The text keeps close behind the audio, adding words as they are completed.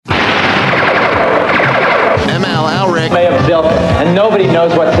built it, and nobody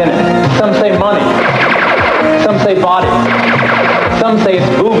knows what's in it. Some say money. Some say body. Some say it's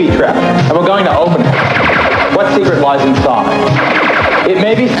booby trap, and we're going to open it. What secret lies inside? It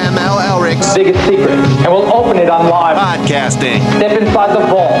may be ML Elrich's biggest secret, and we'll open it on live podcasting. Step inside the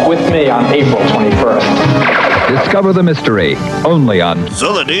vault with me on April 21st. Discover the mystery only on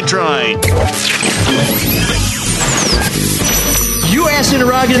Zilla Detroit. You asked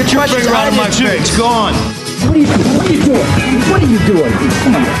interrogative questions. Out of my face. Gone. What are you doing? What are you doing?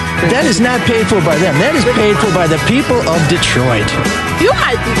 Come on. That is not paid for by them. That is paid for by the people of Detroit. You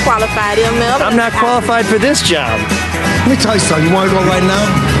might be qualified, ML. I'm not qualified for this job. Let me tell you something. You want to go right now?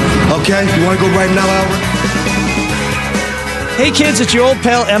 Okay? You want to go right now, Elric? Hey kids, it's your old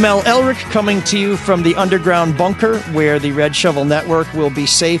pal ML Elric coming to you from the underground bunker where the Red Shovel Network will be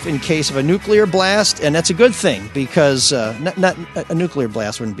safe in case of a nuclear blast, and that's a good thing because not a nuclear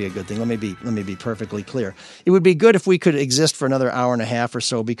blast wouldn't be a good thing. Let me be perfectly clear. It would be good if we could exist for another hour and a half or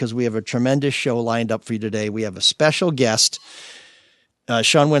so because we have a tremendous show lined up for you today. We have a special guest.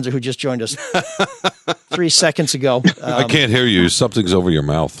 Sean Windsor, who just joined us 3 seconds ago. I can't hear you. Something's over your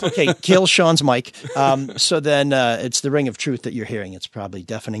mouth. Okay, kill Sean's mic. So then it's the ring of truth that you're hearing. It's probably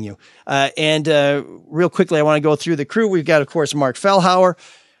deafening you. And real quickly, I want to go through the crew. We've got, of course, Mark Fellhauer,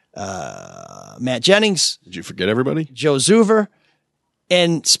 Matt Jennings. Did you forget everybody? Joe Zuver.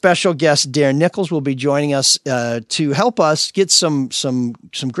 And special guest Darren Nichols will be joining us to help us get some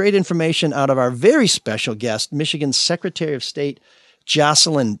great information out of our very special guest, Michigan's Secretary of State,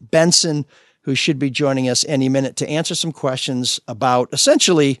 Jocelyn Benson, who should be joining us any minute to answer some questions about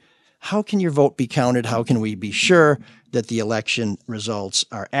essentially how can your vote be counted? How can we be sure that the election results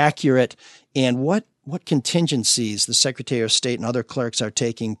are accurate? And what contingencies the Secretary of State and other clerks are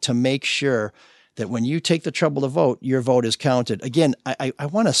taking to make sure that when you take the trouble to vote, your vote is counted. Again, I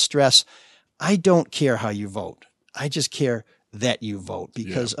want to stress, I don't care how you vote. I just care that you vote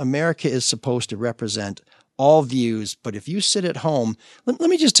because America is supposed to represent all views. But if you sit at home, let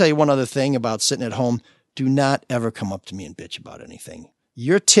me just tell you one other thing about sitting at home. Do not ever come up to me and bitch about anything.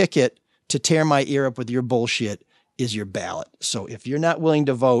 Your ticket to tear my ear up with your bullshit is your ballot. So if you're not willing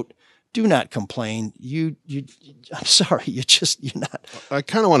to vote, do not complain. I'm sorry. You're not. I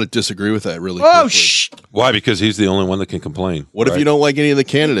kind of want to disagree with that really quickly. Oh, shh. Why? Because he's the only one that can complain. What if you don't like any of the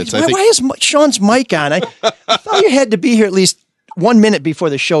candidates? Why is Sean's mic on? I thought you had to be here at least 1 minute before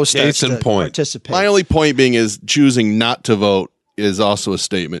the show starts to participate. My only point being is choosing not to vote is also a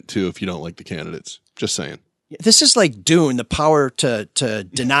statement, too, if you don't like the candidates. Just saying. This is like Dune. The power to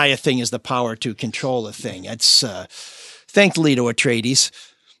deny a thing is the power to control a thing. It's thank Leto Atreides.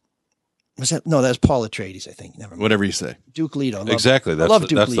 That was Paul Atreides, I think. Never mind. Whatever you say. Duke Leto. Exactly. That's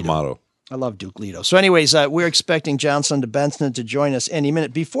the motto. I love Duke Leto. So anyways, we're expecting Jocelyn Benson to join us any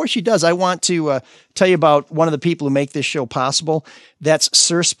minute. Before she does, I want to tell you about one of the people who make this show possible. That's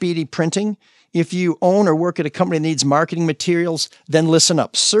Sir Speedy Printing. If you own or work at a company that needs marketing materials, then listen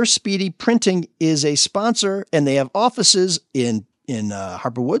up. Sir Speedy Printing is a sponsor, and they have offices in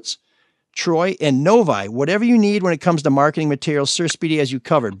Harper Woods, Troy, and Novi. Whatever you need when it comes to marketing materials, Sir Speedy has you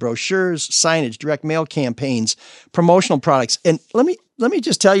covered. Brochures, signage, direct mail campaigns, promotional products. And let me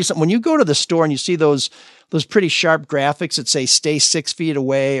just tell you something. When you go to the store and you see those pretty sharp graphics that say stay 6 feet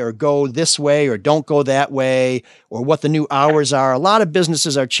away or go this way or don't go that way or what the new hours are, a lot of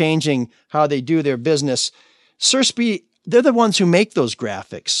businesses are changing how they do their business. Sir Speedy, they're the ones who make those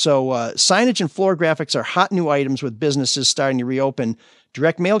graphics. So signage and floor graphics are hot new items with businesses starting to reopen.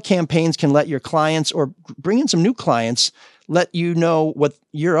 Direct mail campaigns can let your clients or bring in some new clients, let you know what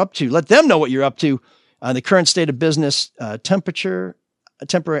you're up to, let them know what you're up to, the current state of business, temperature,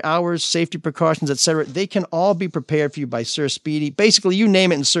 temporary hours, safety precautions, etc. They can all be prepared for you by Sir Speedy. Basically, you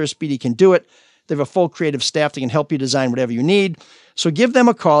name it and Sir Speedy can do it. They have a full creative staff that can help you design whatever you need. So give them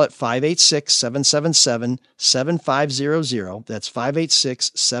a call at 586-777-7500. That's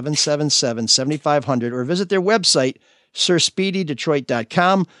 586-777-7500 or visit their website,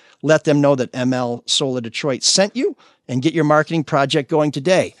 SirSpeedyDetroit.com. Let them know that ML Solar Detroit sent you and get your marketing project going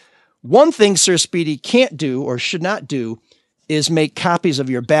today. One thing Sir Speedy can't do or should not do is make copies of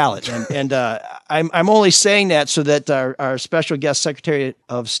your ballot. And I'm only saying that so that our special guest Secretary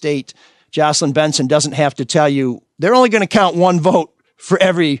of State, Jocelyn Benson, doesn't have to tell you they're only going to count one vote for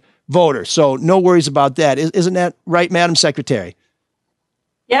every voter. So no worries about that. Isn't that right, Madam Secretary?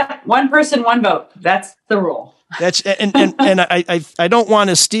 Yep. One person, one vote. That's the rule. That's and I don't want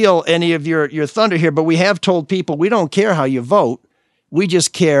to steal any of your thunder here, but we have told people we don't care how you vote. We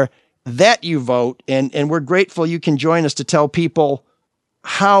just care that you vote. And we're grateful you can join us to tell people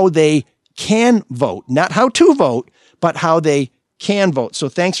how they can vote, not how to vote, but how they can vote. So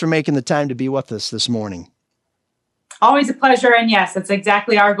thanks for making the time to be with us this morning. Always a pleasure. And yes, that's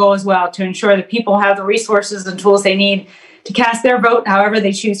exactly our goal as well, to ensure that people have the resources and tools they need to cast their vote however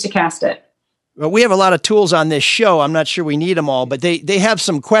they choose to cast it. Well, we have a lot of tools on this show. I'm not sure we need them all, but they have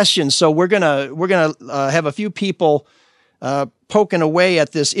some questions. So we're gonna have a few people poking away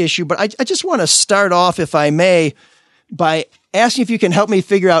at this issue. But I just want to start off, if I may, by asking if you can help me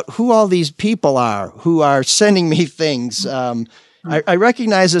figure out who all these people are who are sending me things. I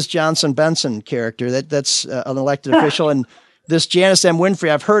recognize this Johnson Benson character. That's an elected official, and this Janice M. Winfrey,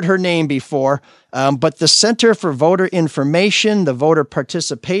 I've heard her name before. But the Center for Voter Information, the Voter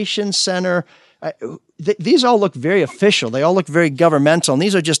Participation Center, these all look very official. They all look very governmental, and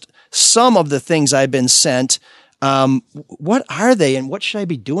these are just some of the things I've been sent. What are they, and what should I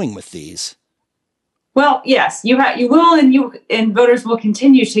be doing with these? Well, yes, you will, and voters will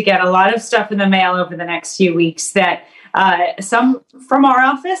continue to get a lot of stuff in the mail over the next few weeks. That some from our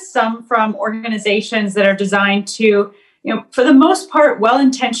office, some from organizations that are designed to, for the most part,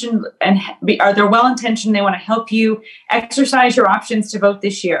 well-intentioned, and they're well-intentioned. They want to help you exercise your options to vote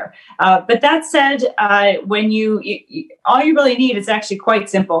this year. But that said, when you all you really need is actually quite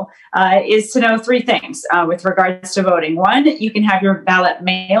simple, is to know three things with regards to voting. One, you can have your ballot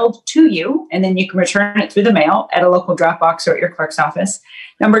mailed to you, and then you can return it through the mail at a local drop box or at your clerk's office.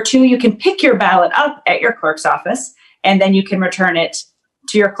 Number two, you can pick your ballot up at your clerk's office, and then you can return it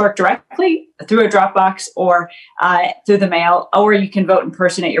to your clerk directly through a drop box or through the mail, or you can vote in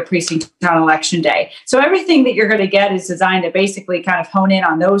person at your precinct on election day. So everything that you're going to get is designed to basically kind of hone in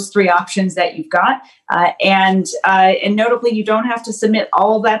on those three options that you've got. And notably, you don't have to submit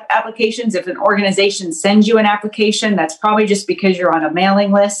all of that applications. If an organization sends you an application, that's probably just because you're on a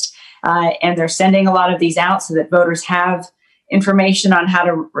mailing list, and they're sending a lot of these out so that voters have information on how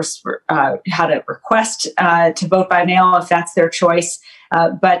to request to vote by mail if that's their choice.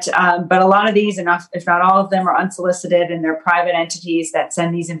 But a lot of these, if not all of them, are unsolicited, and they're private entities that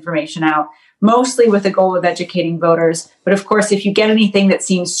send these information out, mostly with the goal of educating voters. But of course, if you get anything that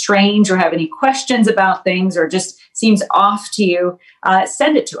seems strange or have any questions about things or just seems off to you,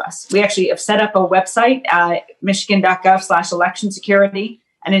 send it to us. We actually have set up a website, michigan.gov/election security,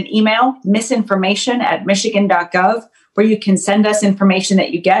 and an email, misinformation@michigan.gov, where you can send us information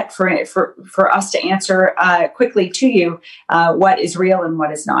that you get for us to answer quickly to you what is real and what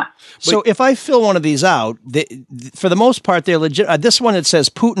is not. So if I fill one of these out, for the most part, they're legit. This one, it says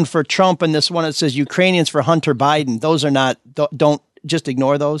Putin for Trump, and this one, it says Ukrainians for Hunter Biden. Those are not, don't just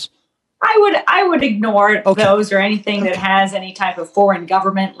ignore those? I would ignore those or anything that has any type of foreign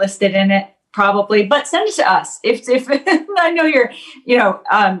government listed in it. Probably, but send it to us. If I know you're,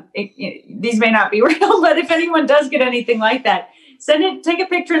 these may not be real, but if anyone does get anything like that, send it. Take a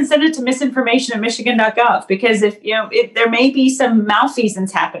picture and send it to misinformation@michigan.gov, because if there may be some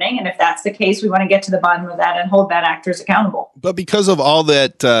malfeasance happening, and if that's the case, we want to get to the bottom of that and hold bad actors accountable. But because of all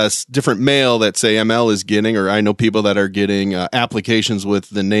that different mail that, say, ML is getting, or I know people that are getting applications with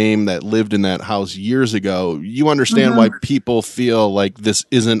the name that lived in that house years ago, you understand why people feel like this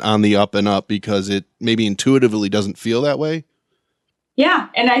isn't on the up and up, because it maybe intuitively doesn't feel that way? Yeah.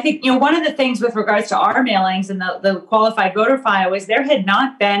 And I think, one of the things with regards to our mailings and the qualified voter file is there had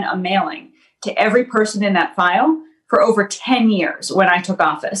not been a mailing to every person in that file for over 10 years when I took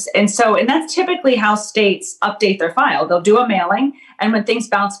office. And that's typically how states update their file. They'll do a mailing, and when things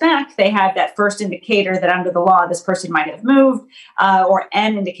bounce back, they have that first indicator that under the law, this person might have moved, or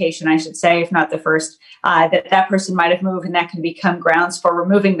an indication, I should say, if not the first, that person might have moved, and that can become grounds for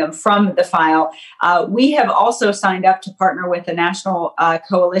removing them from the file. We have also signed up to partner with a national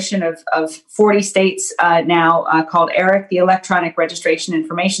coalition of 40 states now called ERIC, the Electronic Registration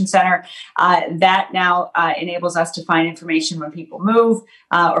Information Center. That now enables us to find information when people move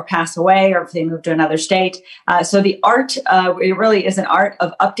or pass away, or if they move to another state. So the art, it really is an art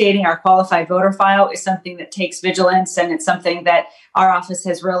of updating our qualified voter file, is something that takes vigilance, and it's something that our office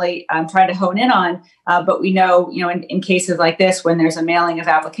has really tried to hone in on. But we know, in cases like this, when there's a mailing of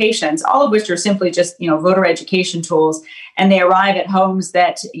applications, all of which are simply just, voter education tools, and they arrive at homes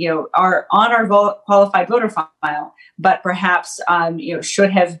that, are on our qualified voter file, but perhaps,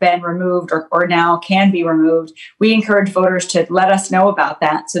 should have been removed or now can be removed. We encourage voters to let us know about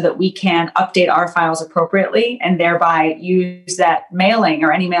that so that we can update our files appropriately, and thereby use that mailing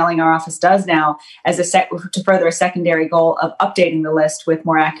or any mailing our office does now as to further a secondary goal of updating the list with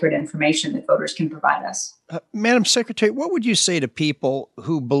more accurate information that voters can provide us. Madam Secretary, what would you say to people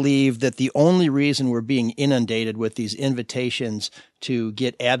who believe that the only reason we're being inundated with these invitations to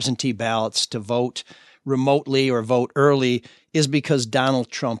get absentee ballots, to vote remotely or vote early, is because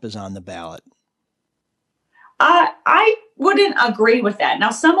Donald Trump is on the ballot? wouldn't agree with that. Now,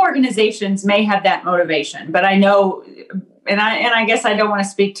 some organizations may have that motivation, but I know, and I guess I don't want to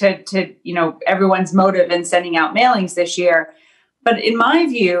speak to everyone's motive in sending out mailings this year. But in my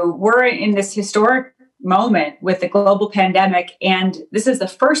view, we're in this historic moment with the global pandemic, and this is the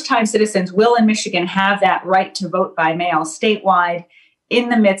first time citizens will in Michigan have that right to vote by mail statewide in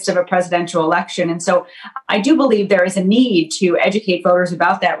the midst of a presidential election. And so I do believe there is a need to educate voters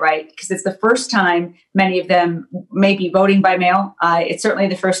about that right, because it's the first time many of them may be voting by mail. It's certainly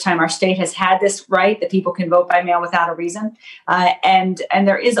the first time our state has had this right that people can vote by mail without a reason. And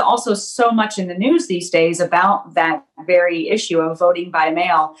there is also so much in the news these days about that very issue of voting by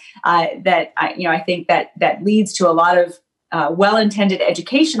mail that I think that leads to a lot of well-intended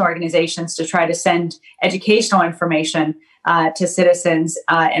education organizations to try to send educational information to citizens.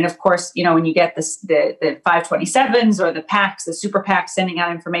 And of course, when you get the 527s or the PACs, the super PACs sending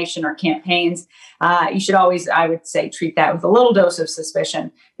out information or campaigns, you should always, I would say, treat that with a little dose of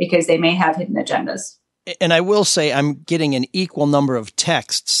suspicion, because they may have hidden agendas. And I will say I'm getting an equal number of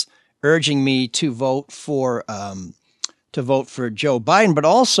texts urging me to vote for Joe Biden, but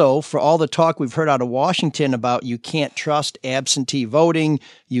also for all the talk we've heard out of Washington about you can't trust absentee voting,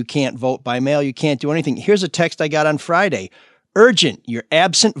 you can't vote by mail, you can't do anything. Here's a text I got on Friday. Urgent, your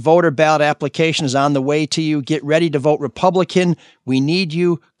absent voter ballot application is on the way to you. Get ready to vote Republican. We need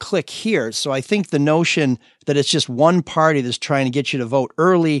you. Click here. So I think the notion that it's just one party that's trying to get you to vote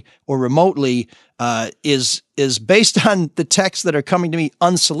early or remotely is based on the texts that are coming to me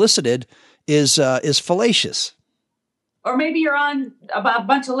unsolicited is fallacious. Or maybe you're on a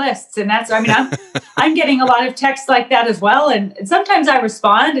bunch of lists, and I'm getting a lot of texts like that as well. And sometimes I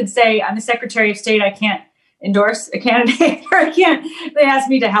respond and say, I'm the Secretary of State. I can't endorse a candidate, or they ask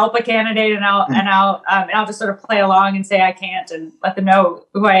me to help a candidate, and I'll just sort of play along and say I can't and let them know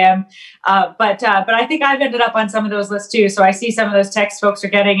who I am. But I think I've ended up on some of those lists too. So I see some of those texts folks are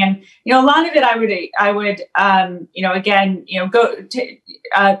getting, and a lot of it I would again go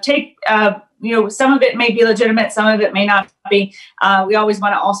take. Some of it may be legitimate, some of it may not be. We always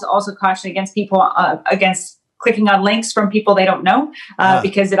want to also caution against people against clicking on links from people they don't know,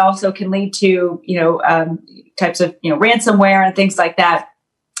 because it also can lead to types of ransomware and things like that.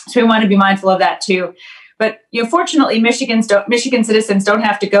 So we want to be mindful of that too. But fortunately, Michigan citizens don't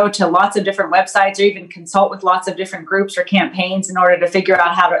have to go to lots of different websites or even consult with lots of different groups or campaigns in order to figure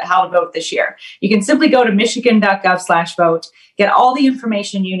out how to vote this year. You can simply go to michigan.gov/vote, get all the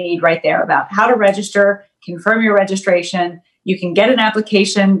information you need right there about how to register, confirm your registration. You can get an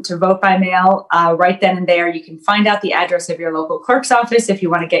application to vote by mail right then and there. You can find out the address of your local clerk's office if you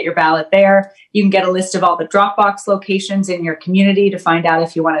want to get your ballot there. You can get a list of all the Dropbox locations in your community to find out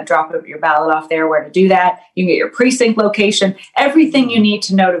if you want to drop your ballot off there, where to do that. You can get your precinct location. Everything you need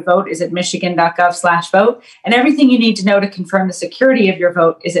to know to vote is at michigan.gov/vote. And everything you need to know to confirm the security of your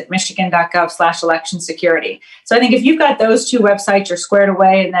vote is at michigan.gov/election security. So I think if you've got those two websites, you're squared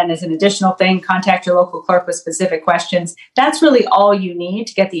away. And then as an additional thing, contact your local clerk with specific questions. That's really all you need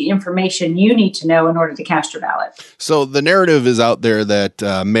to get the information you need to know in order to cast your ballot. So the narrative is out there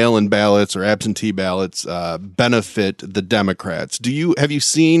that mail-in ballots or absentee ballots benefit the Democrats. Have you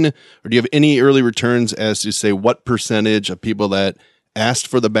seen, or do you have any early returns as to say what percentage of people that asked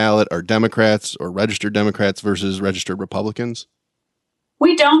for the ballot are Democrats or registered Democrats versus registered Republicans?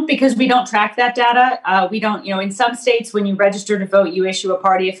 We don't, because we don't track that data. We don't, in some states, when you register to vote, you issue a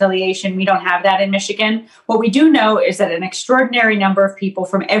party affiliation. We don't have that in Michigan. What we do know is that an extraordinary number of people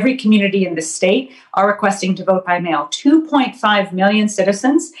from every community in the state are requesting to vote by mail. 2.5 million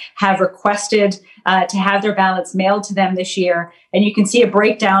citizens have requested to have their ballots mailed to them this year. And you can see a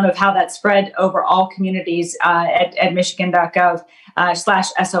breakdown of how that spread over all communities at michigan.gov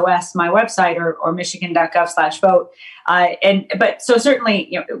 /SOS, my website, or michigan.gov/vote. But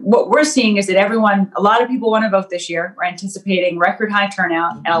certainly, what we're seeing is that a lot of people want to vote this year. We're anticipating record high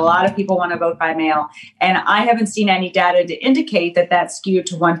turnout, and a lot of people want to vote by mail. And I haven't seen any data to indicate that that's skewed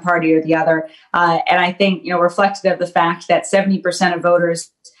to one party or the other. And I think, reflective of the fact that 70% of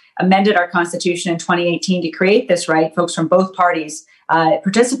voters amended our Constitution in 2018 to create this right, folks from both parties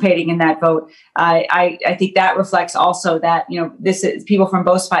participating in that vote. I think that reflects also that, this is people from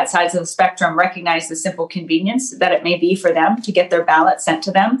both sides of the spectrum recognize the simple convenience that it may be for them to get their ballot sent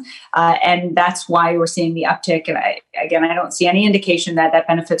to them. And that's why we're seeing the uptick. And I don't see any indication that that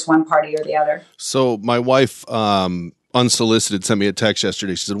benefits one party or the other. So my wife, unsolicited, sent me a text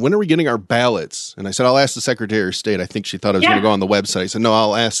yesterday. She said, when are we getting our ballots? And I said, I'll ask the Secretary of State. I think she thought I was going to go on the website. I said, no,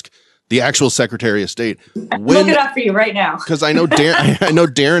 I'll ask the actual Secretary of State. Look it up for you right now. Because I know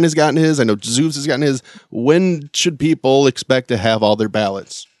Darren has gotten his. I know Zoobs has gotten his. When should people expect to have all their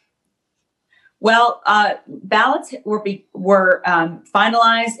ballots? Well, ballots were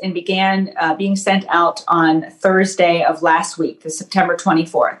finalized and began being sent out on Thursday of last week, the September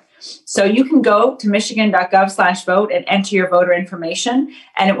 24th. So you can go to michigan.gov/vote and enter your voter information,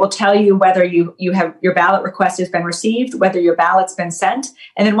 and it will tell you whether you have your ballot request has been received, whether your ballot's been sent,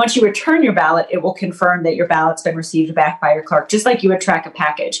 and then once you return your ballot, it will confirm that your ballot's been received back by your clerk, just like you would track a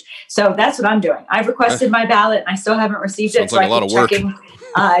package. So that's what I'm doing. I've requested my ballot, and I still haven't received it. Sounds like a lot of work. Checking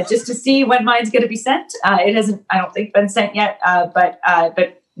just to see when mine's going to be sent. It hasn't, I don't think, been sent yet, but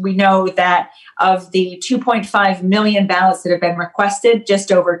we know that of the 2.5 million ballots that have been requested,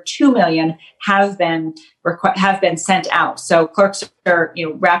 just over 2 million have been sent out. So clerks are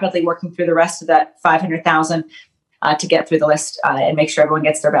rapidly working through the rest of that 500,000 to get through the list and make sure everyone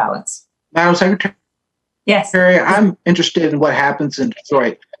gets their ballots. Madam Secretary, yes, I'm interested in what happens in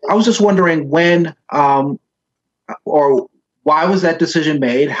Detroit. I was just wondering when or why was that decision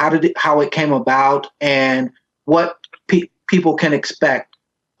made? How it came about, and what people can expect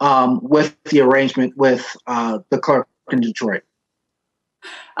with the arrangement with the clerk in Detroit?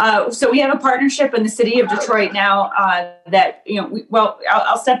 So we have a partnership in the city of Detroit now that,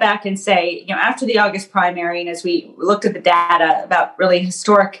 I'll step back and say, after the August primary, and as we looked at the data about really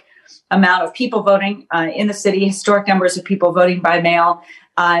historic amount of people voting in the city, historic numbers of people voting by mail,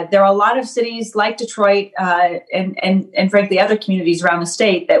 there are a lot of cities like Detroit and frankly other communities around the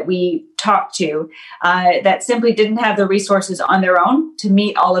state that we talked to that simply didn't have the resources on their own to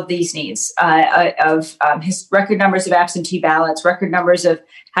meet all of these needs of record numbers of absentee ballots, record numbers of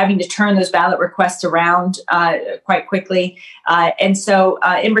having to turn those ballot requests around quite quickly. And so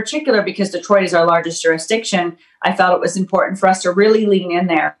in particular, because Detroit is our largest jurisdiction, I felt it was important for us to really lean in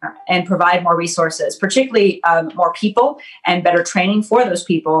there and provide more resources, particularly more people and better training for those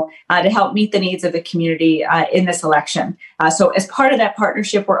people to help meet the needs of the community in this election. So as part of that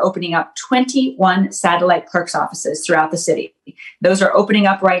partnership, we're opening up 21 satellite clerk's offices throughout the city. Those are opening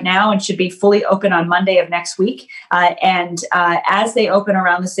up right now and should be fully open on Monday of next week. And as they open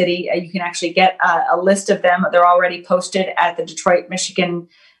around the city, you can actually get a list of them. They're already posted at the Detroit, Michigan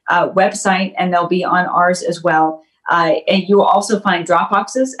website, and they'll be on ours as well. And you will also find drop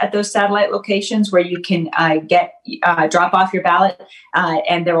boxes at those satellite locations where you can drop off your ballot.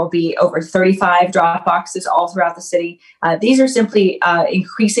 And there will be over 35 drop boxes all throughout the city. These are simply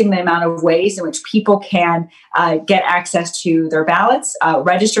increasing the amount of ways in which people can get access to their ballots,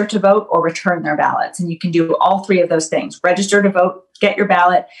 register to vote, or return their ballots. And you can do all three of those things: register to vote, get your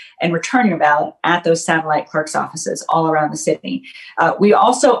ballot, and return your ballot at those satellite clerk's offices all around the city. We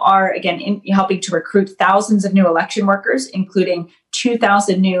also are, again, helping to recruit thousands of new election workers, including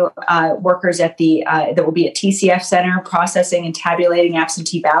 2,000 new workers that will be at TCF Center processing and tabulating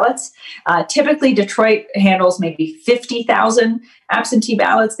absentee ballots. Typically, Detroit handles maybe 50,000 absentee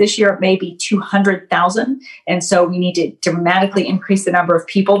ballots. This year, it may be 200,000. And so we need to dramatically increase the number of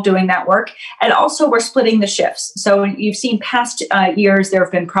people doing that work. And also, we're splitting the shifts. So you've seen past years, there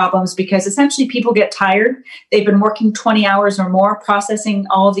have been problems because essentially people get tired. They've been working 20 hours or more processing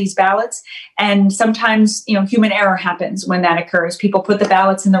all of these ballots. And sometimes, human error happens when that occurs. People put the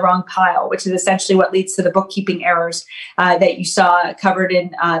ballots in the wrong pile, which is essentially what leads to the bookkeeping errors that you saw covered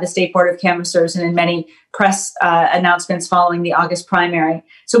in the State Board of Canvassers and in many press announcements following the August primary.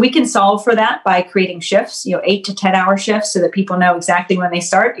 So we can solve for that by creating shifts, 8 to 10 hour shifts, so that people know exactly when they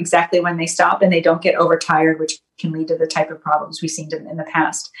start, exactly when they stop, and they don't get overtired, which can lead to the type of problems we've seen in the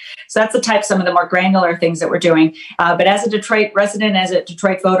past. So that's some of the more granular things that we're doing. But as a Detroit resident, as a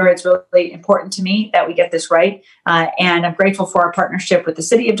Detroit voter, it's really important to me that we get this right. And I'm grateful for our partnership with the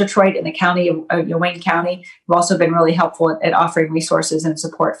city of Detroit and the county of Wayne County, who've also been really helpful at offering resources and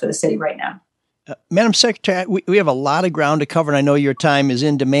support for the city right now. Madam Secretary, we have a lot of ground to cover, and I know your time is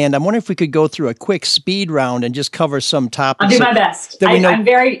in demand. I'm wondering if we could go through a quick speed round and just cover some topics. I'll do my best.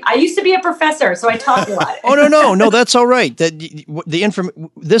 I used to be a professor, so I talk a lot. No, that's all right.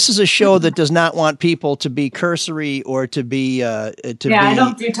 This is a show that does not want people to be cursory or to be I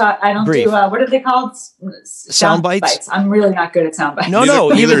don't do talk. I don't brief. Do what are they called? Sound bites. I'm really not good at sound bites.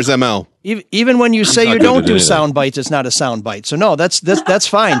 Neither is ML. Even when you say you don't do sound bites, it's not a sound bite. So no, that's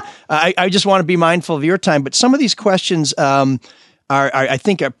fine. I just want to be mindful of your time. But some of these questions are I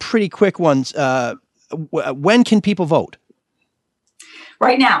think are pretty quick ones. When can people vote?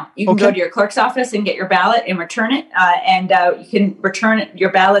 Right now, you can go to your clerk's office and get your ballot and return it. And you can return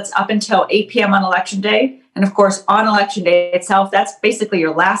your ballots up until 8 p.m. on Election Day. And of course, on Election Day itself, that's basically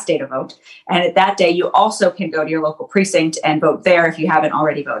your last day to vote. And at that day, you also can go to your local precinct and vote there if you haven't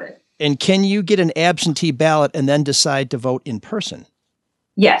already voted. And can you get an absentee ballot and then decide to vote in person?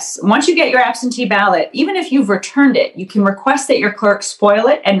 Yes. Once you get your absentee ballot, even if you've returned it, you can request that your clerk spoil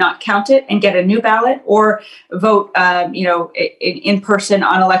it and not count it and get a new ballot, or vote, in person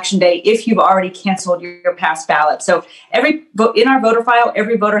on election day if you've already canceled your past ballot. So in our voter file,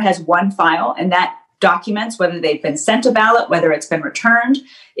 every voter has one file, and that documents whether they've been sent a ballot, whether it's been returned.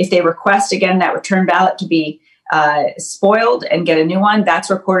 If they request, again, that return ballot to be spoiled and get a new one, that's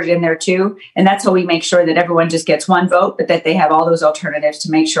recorded in there too. And that's how we make sure that everyone just gets one vote, but that they have all those alternatives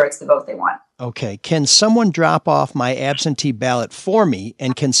to make sure it's the vote they want. Okay. Can someone drop off my absentee ballot for me?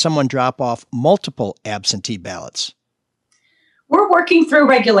 And can someone drop off multiple absentee ballots? We're working through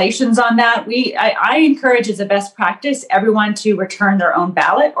regulations on that. I encourage, as a best practice, everyone to return their own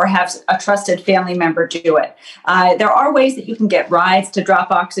ballot or have a trusted family member do it. There are ways that you can get rides to drop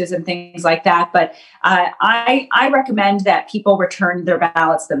boxes and things like that, but I recommend that people return their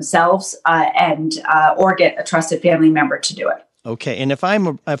ballots themselves or get a trusted family member to do it. Okay, and if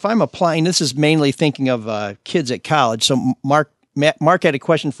I'm applying, this is mainly thinking of kids at college. So Mark had a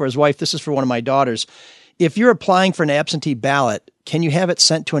question for his wife. This is for one of my daughters. If you're applying for an absentee ballot, can you have it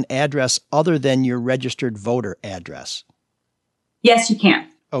sent to an address other than your registered voter address? Yes, you can.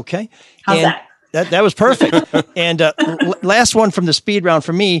 Okay. How's that? That was perfect. And last one from the speed round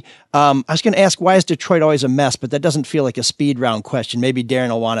for me. I was going to ask, why is Detroit always a mess? But that doesn't feel like a speed round question. Maybe Darren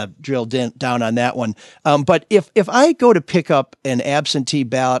will want to drill down on that one. But if I go to pick up an absentee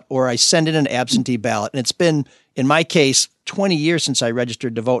ballot, or I send in an absentee ballot, and it's been, in my case, 20 years since I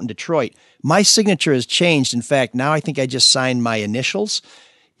registered to vote in Detroit, my signature has changed. In fact, now I think I just signed my initials.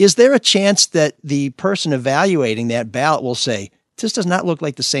 Is there a chance that the person evaluating that ballot will say, this does not look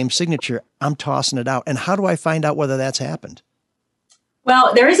like the same signature, I'm tossing it out? And how do I find out whether that's happened?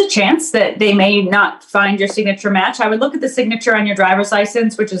 Well, there is a chance that they may not find your signature match. I would look at the signature on your driver's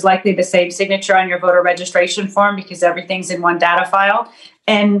license, which is likely the same signature on your voter registration form, because everything's in one data file,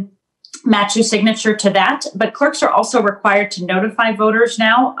 and match your signature to that. But clerks are also required to notify voters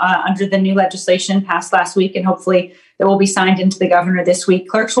now under the new legislation passed last week, and hopefully that will be signed into the governor this week.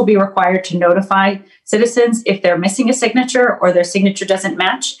 Clerks will be required to notify citizens if they're missing a signature or their signature doesn't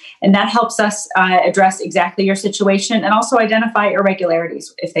match. And that helps us address exactly your situation and also identify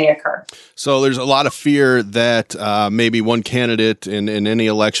irregularities if they occur. So there's a lot of fear that maybe one candidate in any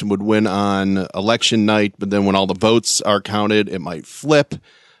election would win on election night, but then when all the votes are counted, it might flip.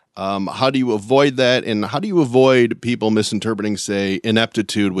 How do you avoid that? And how do you avoid people misinterpreting, say,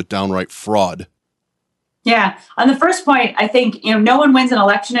 ineptitude with downright fraud? Yeah. On the first point, I think, no one wins an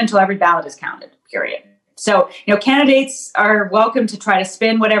election until every ballot is counted, period. So, candidates are welcome to try to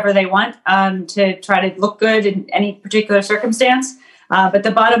spin whatever they want to try to look good in any particular circumstance. But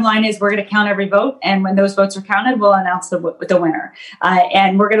the bottom line is we're going to count every vote. And when those votes are counted, we'll announce the winner.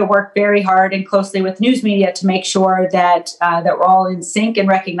 And we're going to work very hard and closely with news media to make sure that we're all in sync and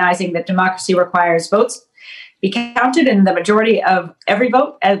recognizing that democracy requires votes be counted, and the majority of every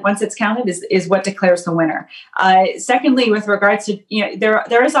vote, once it's counted, is what declares the winner. Secondly, with regards to,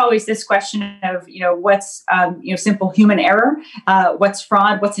 there is always this question of, what's, simple human error, what's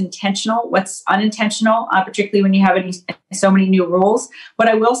fraud, what's intentional, what's unintentional, particularly when you have so many new rules. What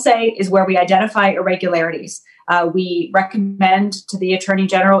I will say is where we identify irregularities. We recommend to the Attorney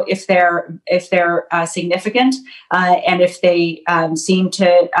General if they're significant and if they seem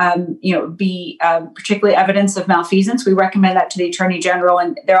to be particularly evidence of malfeasance. We recommend that to the Attorney General,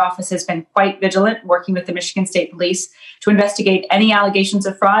 and their office has been quite vigilant, working with the Michigan State Police to investigate any allegations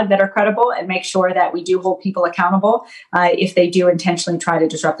of fraud that are credible and make sure that we do hold people accountable if they do intentionally try to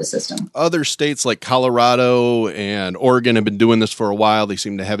disrupt the system. Other states like Colorado and Oregon have been doing this for a while. They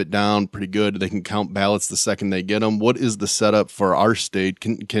seem to have it down pretty good. They can count ballots the second they get them. What is the setup for our state?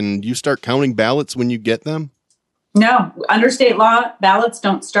 Can you start counting ballots when you get them? No, under state law, ballots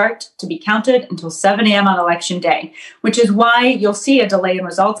don't start to be counted until 7 a.m. on election day, which is why you'll see a delay in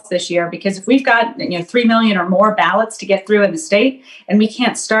results this year. Because if we've got 3 million or more ballots to get through in the state, and we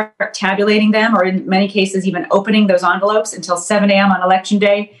can't start tabulating them, or in many cases even opening those envelopes until 7 a.m. on election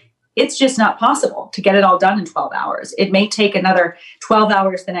day, it's just not possible to get it all done in 12 hours. It may take another 12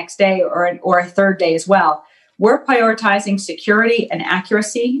 hours the next day or a third day as well. We're prioritizing security and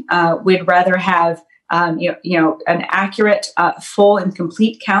accuracy. We'd rather have an accurate, full and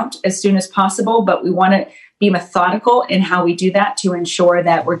complete count as soon as possible, but we want to be methodical in how we do that to ensure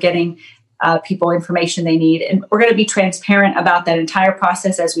that we're getting people information they need. And we're going to be transparent about that entire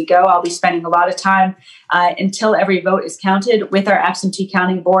process as we go. I'll be spending a lot of time until every vote is counted with our absentee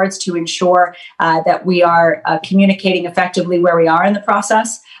counting boards to ensure that we are communicating effectively where we are in the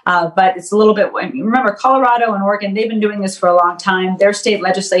process. But it's a little bit, remember, Colorado and Oregon, they've been doing this for a long time. Their state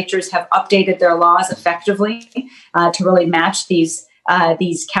legislatures have updated their laws effectively to really match these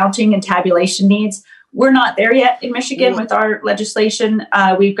these counting and tabulation needs. We're not there yet in Michigan with our legislation.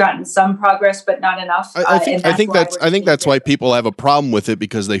 We've gotten some progress, but not enough. I think that's why people have a problem with it,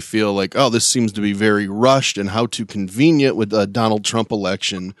 because they feel like, oh, this seems to be very rushed, and how too convenient with the Donald Trump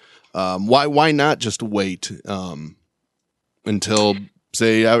election. Why not just wait until,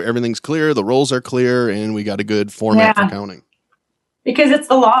 say, everything's clear, the rolls are clear, and we got a good format for counting? Because it's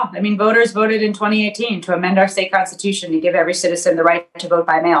the law. I mean, voters voted in 2018 to amend our state constitution to give every citizen the right to vote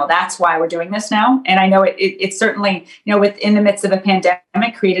by mail. That's why we're doing this now. And I know it certainly, within the midst of a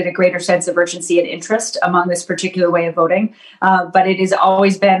pandemic, created a greater sense of urgency and interest among this particular way of voting. But it has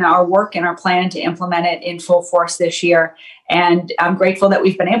always been our work and our plan to implement it in full force this year. And I'm grateful that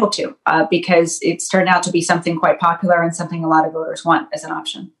we've been able to, because it's turned out to be something quite popular and something a lot of voters want as an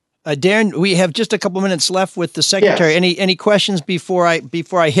option. Darren, we have just a couple minutes left with the secretary. Yes. Any questions before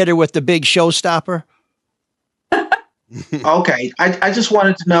I hit her with the big showstopper? Okay. I just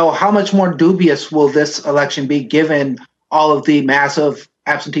wanted to know, how much more dubious will this election be, given all of the massive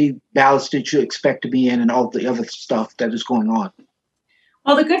absentee ballots that you expect to be in and all the other stuff that is going on?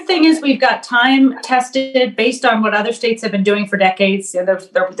 Well, the good thing is we've got time tested based on what other states have been doing for decades.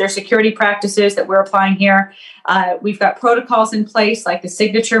 Their security practices that we're applying here. We've got protocols in place like the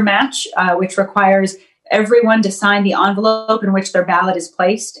signature match, which requires everyone to sign the envelope in which their ballot is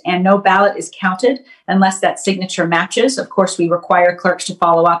placed, and no ballot is counted unless that signature matches. Of course, we require clerks to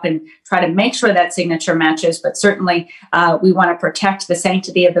follow up and try to make sure that signature matches, but certainly we want to protect the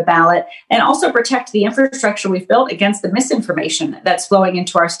sanctity of the ballot and also protect the infrastructure we've built against the misinformation that's flowing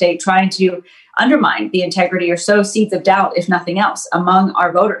into our state, trying to undermine the integrity or sow seeds of doubt, if nothing else, among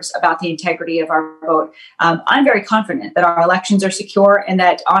our voters about the integrity of our vote. I'm very confident that our elections are secure, and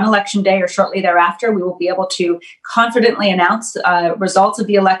that on election day or shortly thereafter, we will be able to confidently announce results of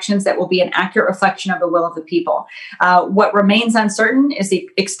the elections that will be an accurate reflection of the will of the people. What remains uncertain is the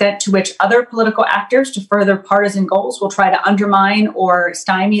extent to which other political actors, to further partisan goals, will try to undermine or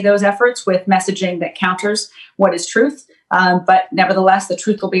stymie those efforts with messaging that counters what is truth. But nevertheless, the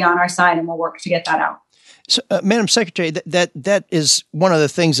truth will be on our side, and we'll work to get that out. So, Madam Secretary, that is one of the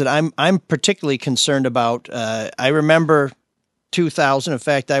things that I'm particularly concerned about. I remember 2000. In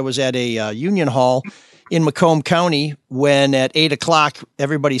fact, I was at a union hall in Macomb County when at 8:00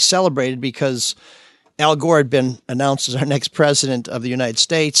 everybody celebrated because Al Gore had been announced as our next president of the United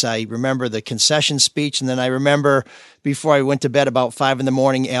States. I remember the concession speech, and then I remember before I went to bed about 5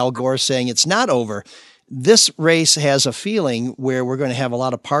 a.m, Al Gore saying it's not over. This race has a feeling where we're going to have a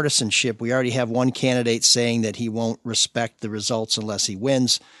lot of partisanship. We already have one candidate saying that he won't respect the results unless he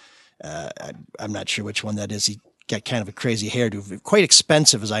wins. I'm not sure which one that is. He got kind of a crazy hairdo, quite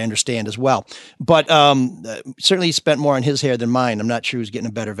expensive, as I understand, as well. But certainly he spent more on his hair than mine. I'm not sure who's getting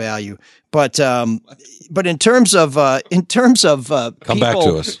a better value. But in terms of come people, back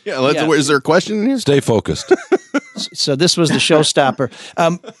to us. Is there a question here? Stay focused. So this was the showstopper.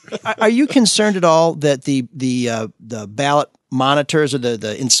 Are you concerned at all that the ballot monitors or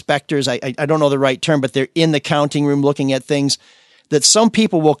the inspectors, I don't know the right term, but they're in the counting room looking at things, that some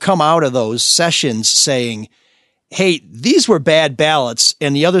people will come out of those sessions saying, hey, these were bad ballots,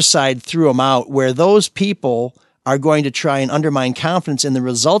 and the other side threw them out, where those people are going to try and undermine confidence in the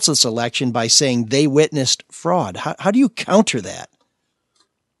results of this election by saying they witnessed fraud? How do you counter that?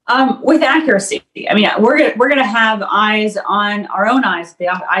 With accuracy. I mean, we're going to have eyes on our own eyes, the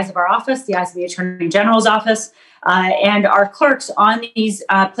eyes of our office, the eyes of the Attorney General's office, and our clerks on these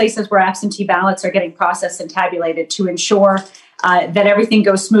places where absentee ballots are getting processed and tabulated to ensure that everything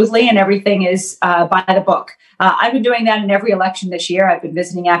goes smoothly and everything is by the book. I've been doing that in every election this year. I've been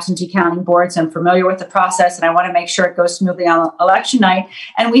visiting absentee counting boards. I'm familiar with the process, and I want to make sure it goes smoothly on election night.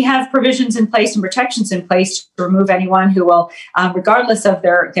 And we have provisions in place and protections in place to remove anyone who will, regardless of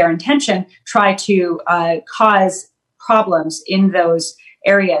their intention, try to cause problems in those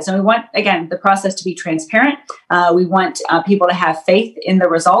areas. And we want, again, the process to be transparent. We want people to have faith in the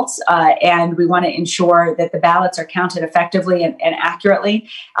results, and we want to ensure that the ballots are counted effectively and accurately.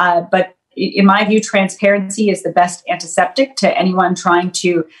 But in my view, transparency is the best antiseptic to anyone trying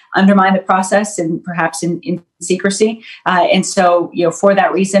to undermine the process and perhaps in secrecy. And so, for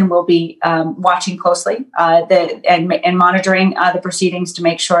that reason, we'll be watching closely and monitoring the proceedings to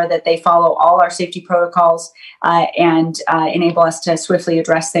make sure that they follow all our safety protocols and enable us to swiftly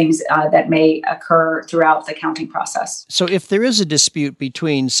address things that may occur throughout the counting process. So if there is a dispute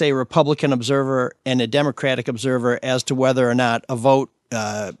between, say, a Republican observer and a Democratic observer as to whether or not a vote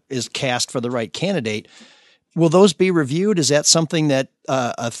is cast for the right candidate, will those be reviewed? Is that something that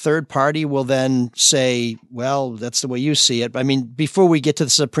a third party will then say, well, that's the way you see it? I mean, before we get to the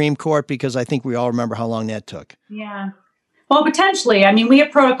Supreme Court, because I think we all remember how long that took. Yeah. Well, potentially. I mean, we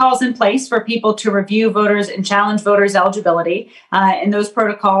have protocols in place for people to review voters and challenge voters' eligibility. And those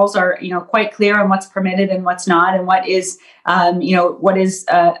protocols are, quite clear on what's permitted and what's not, and what is, what is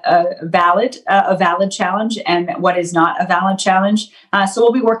a valid challenge and what is not a valid challenge. So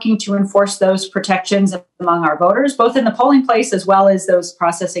we'll be working to enforce those protections among our voters, both in the polling place as well as those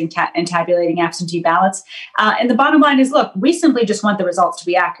processing and tabulating absentee ballots. And the bottom line is, look, we simply just want the results to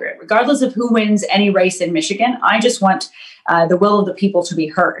be accurate, regardless of who wins any race in Michigan. I just want the will of the people to be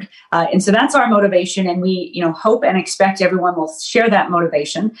heard. And so that's our motivation. And we, hope and expect everyone will share that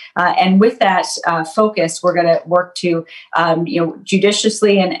motivation. And with that focus, we're going to work to,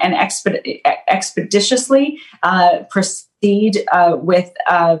 judiciously and expeditiously proceed with,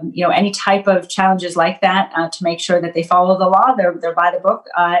 any type of challenges like that to make sure that they follow the law, they're by the book,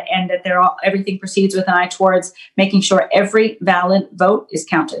 and that everything proceeds with an eye towards making sure every valid vote is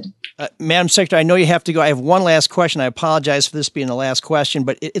counted. Madam Secretary, I know you have to go. I have one last question. I apologize for this being the last question,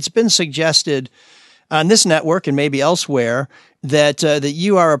 but it's been suggested on this network and maybe elsewhere that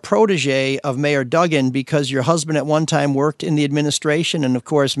you are a protege of Mayor Duggan because your husband at one time worked in the administration. And of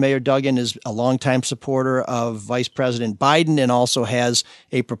course, Mayor Duggan is a longtime supporter of Vice President Biden and also has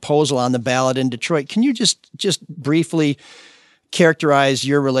a proposal on the ballot in Detroit. Can you just briefly characterize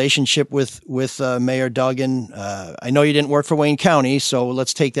your relationship with Mayor Duggan? I know you didn't work for Wayne County, so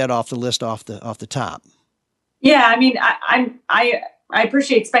let's take that off the list off the top. Yeah, I mean, I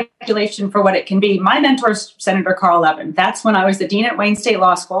appreciate speculation for what it can be. My mentor is Senator Carl Levin. That's when I was the dean at Wayne State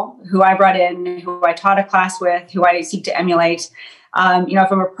Law School, who I brought in, who I taught a class with, who I seek to emulate.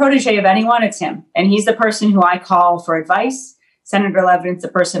 If I'm a protege of anyone, it's him, and he's the person who I call for advice. Senator Levin's the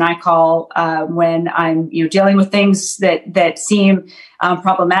person I call when I'm dealing with things that seem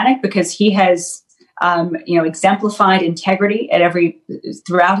problematic, because he has exemplified integrity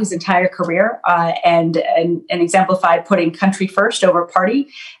throughout his entire career and exemplified putting country first over party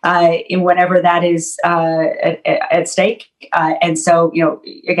in whenever that is at stake. And so,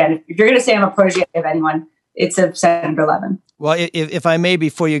 again, if you're going to say I'm a protege of anyone, it's of Senator Levin. Well, if I may,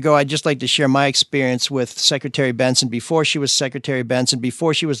 before you go, I'd just like to share my experience with Secretary Benson before she was Secretary Benson,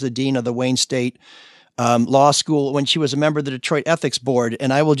 before she was the dean of the Wayne State Law School, when she was a member of the Detroit Ethics Board.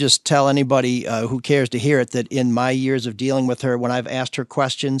 And I will just tell anybody who cares to hear it that in my years of dealing with her, when I've asked her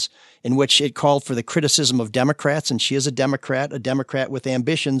questions in which it called for the criticism of Democrats, and she is a Democrat with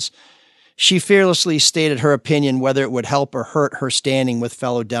ambitions, she fearlessly stated her opinion, whether it would help or hurt her standing with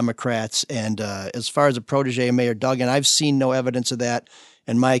fellow Democrats. And as far as a protege of Mayor Duggan, I've seen no evidence of that.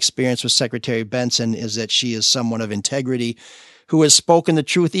 And my experience with Secretary Benson is that she is someone of integrity who has spoken the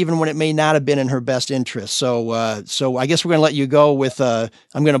truth, even when it may not have been in her best interest. So I guess we're going to let you go with, I'm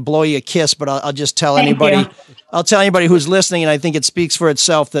going to blow you a kiss, but I'll just tell anybody, I'll tell anybody who's listening, and I think it speaks for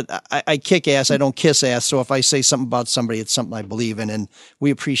itself that I kick ass, I don't kiss ass. So if I say something about somebody, it's something I believe in, and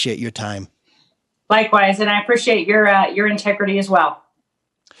we appreciate your time. Likewise, and I appreciate your integrity as well.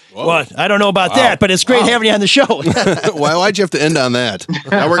 Whoa. Well, I don't know about that, but it's great having you on the show. Why'd you have to end on that?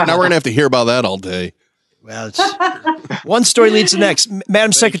 Now we're going to have to hear about that all day. Well, one story leads to the next.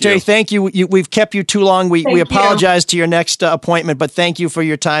 Madam Secretary, thank you. We've kept you too long. We apologize to your next appointment, but thank you for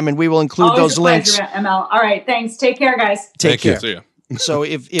your time, and we will include those links. Pleasure, ML. All right, thanks. Take care, guys. Take care. See ya. So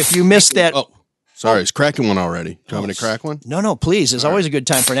if you missed that... Oh, sorry, it's cracking one already. Do you want me to crack one? No, please. There's always a good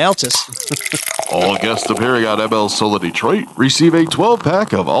time for an Altus. All guests appearing on ML Solar Detroit receive a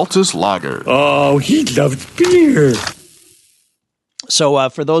 12-pack of Altus Lager. Oh, he loves beer. So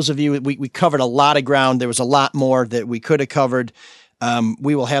for those of you, we covered a lot of ground. There was a lot more that we could have covered.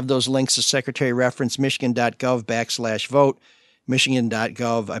 We will have those links to Secretary reference, michigan.gov/vote,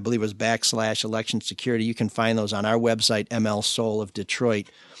 michigan.gov, I believe it was /election security. You can find those on our website,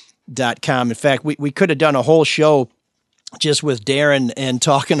 mlsoulofdetroit.com. In fact, we could have done a whole show just with Darren and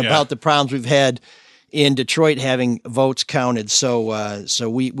talking about the problems we've had in Detroit having votes counted. So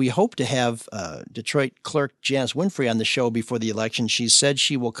we hope to have Detroit Clerk Janice Winfrey on the show before the election. She said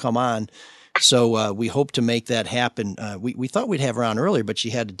she will come on. So we hope to make that happen. We thought we'd have her on earlier, but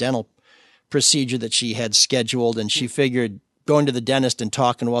she had a dental procedure that she had scheduled, and she figured going to the dentist and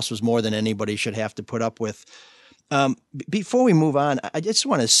talking to us was more than anybody should have to put up with. Before we move on, I just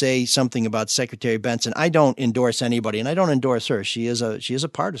want to say something about Secretary Benson. I don't endorse anybody, and I don't endorse her. She is a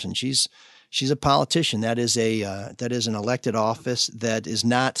partisan. She's a politician. That is an elected office that is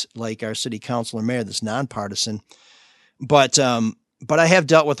not like our city council or mayor that's nonpartisan. But I have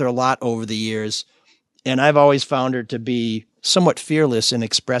dealt with her a lot over the years, and I've always found her to be somewhat fearless in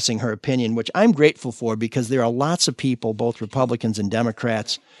expressing her opinion, which I'm grateful for, because there are lots of people, both Republicans and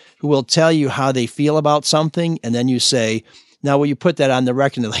Democrats, who will tell you how they feel about something, and then you say, now will you put that on the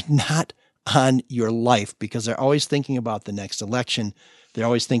record? And they're like, not on your life because they're always thinking about the next election. They're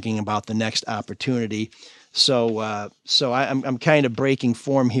always thinking about the next opportunity. So I'm kind of breaking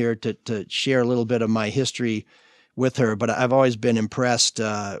form here to share a little bit of my history with her, but I've always been impressed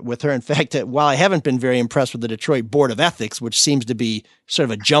with her. In fact, while I haven't been very impressed with the Detroit Board of Ethics, which seems to be sort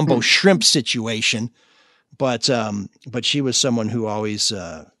of a jumbo shrimp situation, but she was someone who always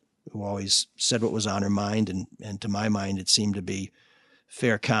said what was on her mind, and to my mind, it seemed to be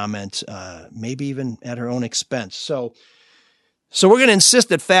fair comment, maybe even at her own expense. So we're going to insist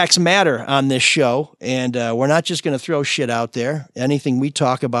that facts matter on this show, and we're not just going to throw shit out there. Anything we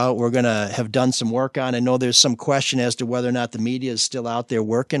talk about, we're going to have done some work on. I know there's some question as to whether or not the media is still out there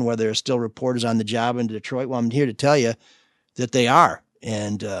working, whether there's still reporters on the job in Detroit. Well, I'm here to tell you that they are,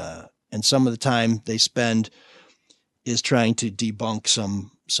 and some of the time they spend is trying to debunk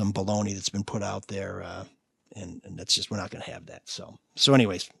some baloney that's been put out there, and that's just, we're not going to have that. So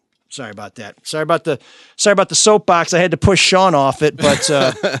anyways. Sorry about that. Sorry about the soapbox. I had to push Sean off it, but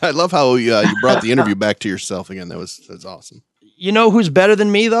I love how you brought the interview back to yourself again. That's awesome. You know who's better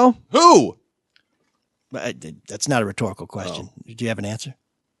than me, though? Who? That's not a rhetorical question. Oh. Do you have an answer?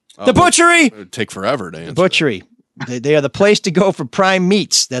 The Butchery. It would take forever to answer. The Butchery. They are the place to go for prime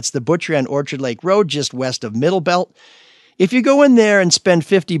meats. That's the Butchery on Orchard Lake Road, just west of Middle Belt. If you go in there and spend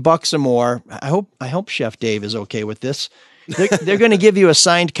 $50 or more, I hope Chef Dave is okay with this. They're going to give you a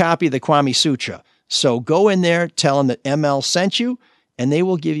signed copy of the Kwame Sutra. So go in there, tell them that ML sent you, and they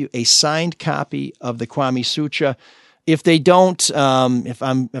will give you a signed copy of the Kwame Sutra. If they don't, if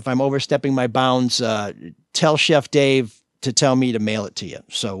I'm overstepping my bounds, tell Chef Dave to tell me to mail it to you.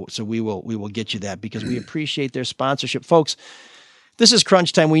 So we will get you that because we appreciate their sponsorship, folks. This is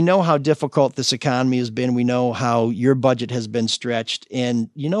crunch time. We know how difficult this economy has been. We know how your budget has been stretched.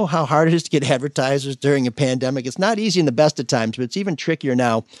 And you know how hard it is to get advertisers during a pandemic. It's not easy in the best of times, but it's even trickier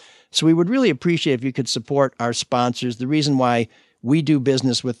now. So we would really appreciate if you could support our sponsors. The reason why we do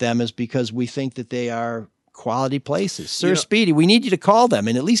business with them is because we think that they are quality places. Sir Speedy, we need you to call them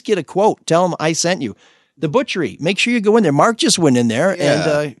and at least get a quote. Tell them I sent you. The Butchery. Make sure you go in there. Mark just went in there.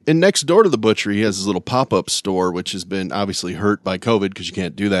 Yeah. And next door to the Butchery, he has his little pop-up store, which has been obviously hurt by COVID because you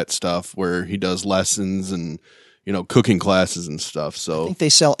can't do that stuff, where he does lessons and, cooking classes and stuff. So I think they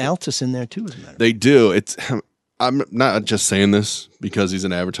sell Altus in there too, as a matter of fact. They do. I'm not just saying this because he's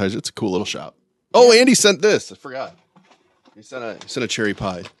an advertiser. It's a cool little shop. Oh, and he sent this. I forgot. He sent a cherry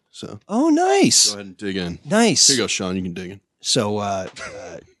pie. So. Oh, nice. Go ahead and dig in. Nice. Here you go, Sean. You can dig in. So,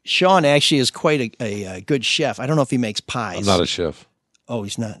 Sean actually is quite a good chef. I don't know if he makes pies. I'm not a chef. Oh,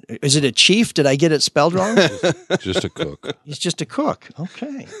 he's not. Is it a chief? Did I get it spelled wrong? Just a cook. He's just a cook.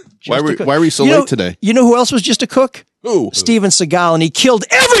 Okay. Why were you so late today? You know who else was just a cook? Who? Steven Seagal, and he killed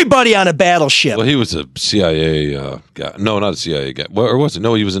everybody on a battleship. Well, he was a CIA guy. No, not a CIA guy. Or was it?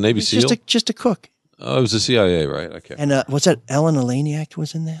 No, he was a Navy SEAL? Just a cook. Oh, it was the CIA, right? Okay. And what's that? Ellen Eleniak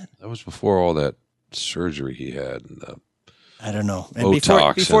was in that? That was before all that surgery he had. And, I don't know. And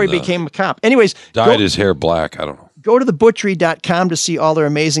before he became a cop. Anyways. Dyed his hair black. I don't know. Go to thebutchery.com to see all their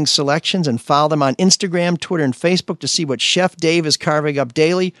amazing selections and follow them on Instagram, Twitter, and Facebook to see what Chef Dave is carving up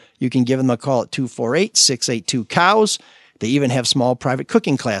daily. You can give them a call at 248-682-COWS. They even have small private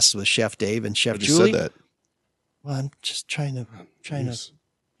cooking classes with Chef Dave and Chef Julie. Said that. Well, I'm just trying to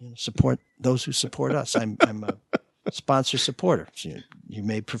support those who support us. I'm a sponsor supporter. So you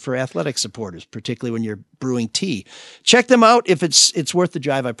may prefer athletic supporters, particularly when you're brewing tea. Check them out if it's worth the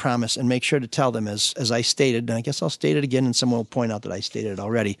drive, I promise, and make sure to tell them as I stated, and I guess I'll state it again and someone will point out that I stated it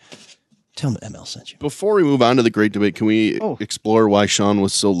already. Tell them ML sent you. Before we move on to the great debate, can we explore why Sean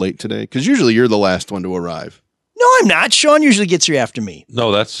was so late today? Because usually you're the last one to arrive. No, I'm not. Sean usually gets here after me.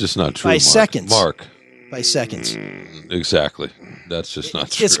 No, that's just not true. By seconds. Mark. By seconds. Exactly. That's just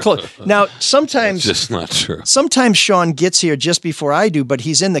not true. It's close. Now, sometimes... It's just not true. Sometimes Sean gets here just before I do, but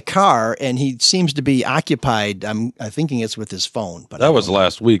he's in the car and he seems to be occupied. I'm thinking it's with his phone. But that was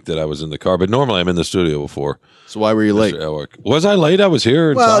last week that I was in the car, but normally I'm in the studio before. So why were you late? Was I late? I was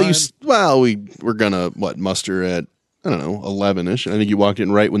here in time. We were going to, muster at, 11-ish. I think you walked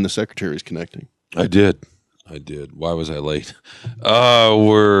in right when the secretary was connecting. I did. Why was I late?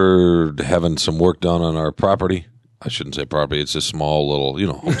 We're having some work done on our property. I shouldn't say property. It's a small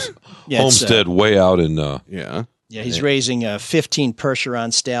little, homestead way out in. Yeah, he's raising 15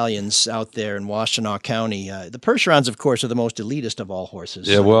 Percheron stallions out there in Washtenaw County. The Percherons, of course, are the most elitist of all horses.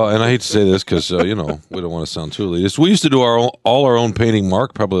 Yeah, well, and I hate to say this because, we don't want to sound too elitist. We used to do all our own painting,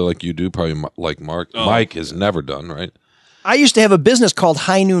 Mark, probably like you do, probably like Mark. Oh. Mike has never done, right? I used to have a business called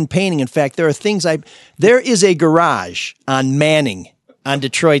High Noon Painting. In fact, there is a garage on Manning on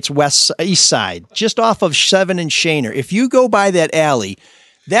Detroit's east side, just off of 7 and Shaner. If you go by that alley,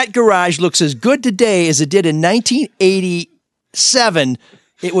 That garage looks as good today as it did in 1987.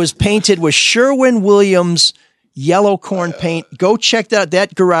 It was painted with Sherwin-Williams yellow corn paint. Go check that out.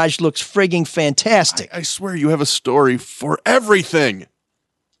 That garage looks frigging fantastic. I swear you have a story for everything.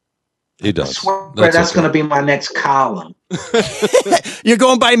 He does. That's going to be my next column. You're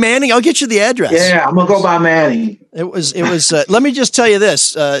going by Manning? I'll get you the address. Yeah, I'm going to go by Manning. It was, let me just tell you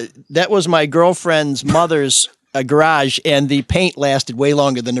this. That was my girlfriend's mother's garage, and the paint lasted way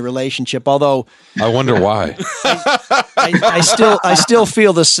longer than the relationship. Although I wonder why. I still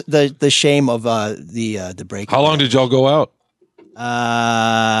feel the shame of the break. How long did y'all go out?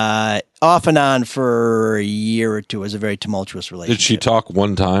 Off and on for a year or two. It was a very tumultuous relationship. Did she talk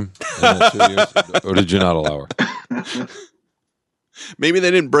one time in that 2 years, or did you not allow her? Maybe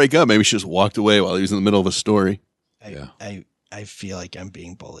they didn't break up. Maybe she just walked away while he was in the middle of a story. I feel like I'm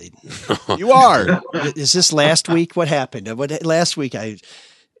being bullied. You are. Is this last week? What happened? Last week is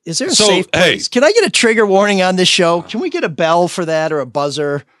there a safe place? Can I get a trigger warning on this show? Can we get a bell for that or a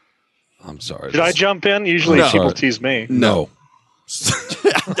buzzer? I'm sorry. Did I jump in? Usually people tease me. No.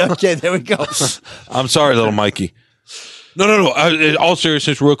 Okay, there we go. I'm sorry, little Mikey. No. In all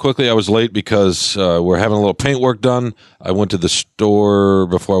seriousness, real quickly, I was late because we're having a little paint work done. I went to the store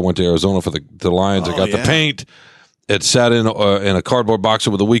before I went to Arizona for the Lions. I got the paint. It sat in a cardboard box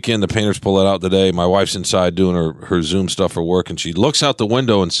over the weekend. The painters pull it out today. My wife's inside doing her Zoom stuff for work, and she looks out the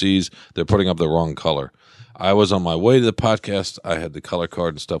window and sees they're putting up the wrong color. I was on my way to the podcast. I had the color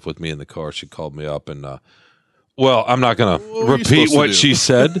card and stuff with me in the car. She called me up and well, I'm not going to repeat what she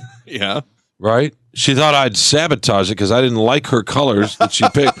said. Yeah. Right? She thought I'd sabotage it because I didn't like her colors that she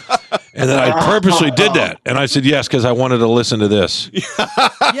picked. And then I purposely did that. And I said, yes, because I wanted to listen to this.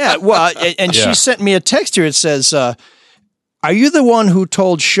 Yeah. Well, and she sent me a text here. It says, are you the one who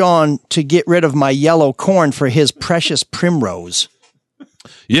told Sean to get rid of my yellow corn for his precious primrose?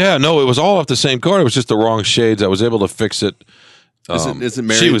 Yeah, no, it was all off the same card. It was just the wrong shades. I was able to fix it. Is it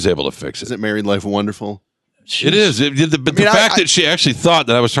married? She was able to fix it. Is it Married Life Wonderful? It is. The fact that she actually thought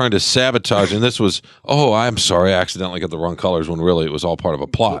that I was trying to sabotage, and this was, I'm sorry, I accidentally got the wrong colors when really it was all part of a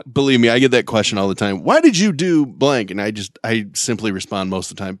plot. Believe me, I get that question all the time. Why did you do blank? And I simply respond most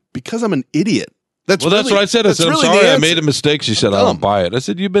of the time, because I'm an idiot. That's what I said. I said, I'm sorry, I made a mistake. She said, I don't buy it. I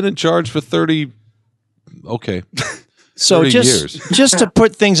said, you've been in charge for 30, okay. So years. just to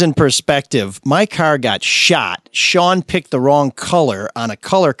put things in perspective, my car got shot. Sean picked the wrong color on a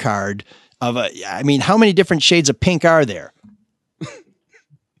color card. How many different shades of pink are there?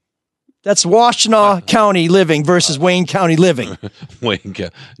 That's Washtenaw County living versus Wayne County living. Wayne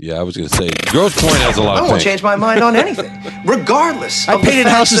County. Yeah, I was going to say, Grosse Pointe has a lot of I won't change my mind on anything, regardless I of painted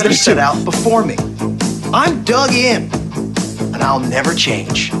the houses facts that there are too. set out before me. I'm dug in, and I'll never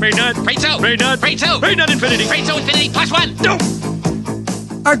change. Pray none. Pray two. Pray none. Pray two. Pray none infinity. Pray two infinity plus one. No.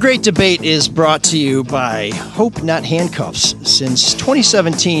 Our great debate is brought to you by Hope Not Handcuffs. Since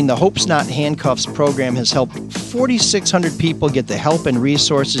 2017, the Hope's Not Handcuffs program has helped 4,600 people get the help and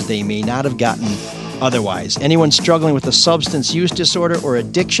resources they may not have gotten otherwise. Anyone struggling with a substance use disorder or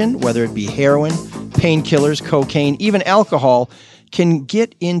addiction, whether it be heroin, painkillers, cocaine, even alcohol, can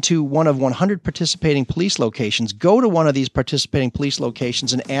get into one of 100 participating police locations. Go to one of these participating police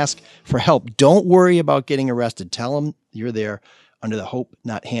locations and ask for help. Don't worry about getting arrested. Tell them you're there under the Hope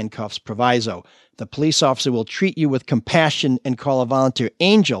Not Handcuffs proviso. The police officer will treat you with compassion and call a volunteer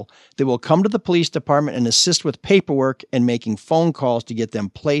angel that will come to the police department and assist with paperwork and making phone calls to get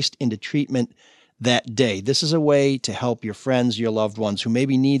them placed into treatment that day. This is a way to help your friends, your loved ones who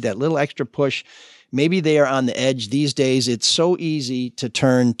maybe need that little extra push. Maybe they are on the edge. These days, it's so easy to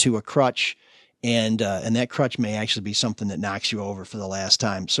turn to a crutch, and that crutch may actually be something that knocks you over for the last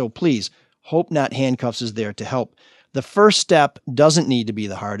time. So please, Hope Not Handcuffs is there to help. The first step doesn't need to be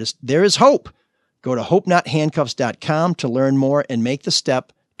the hardest. There is hope. Go to hopenothandcuffs.com to learn more and make the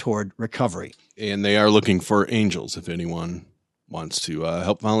step toward recovery. And they are looking for angels if anyone wants to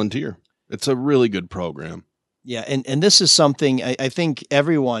help volunteer. It's a really good program. Yeah, and this is something I think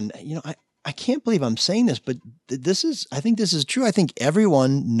everyone, I can't believe I'm saying this, but I think this is true. I think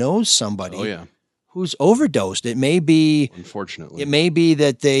everyone knows somebody who's overdosed. It may be, unfortunately,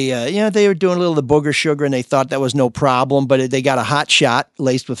 that they were doing a little of the booger sugar and they thought that was no problem, but they got a hot shot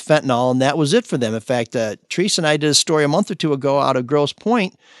laced with fentanyl and that was it for them. In fact, Teresa and I did a story a month or two ago out of Grosse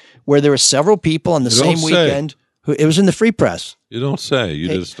Pointe where there were several people on the same weekend. It was in the Free Press. You don't say. You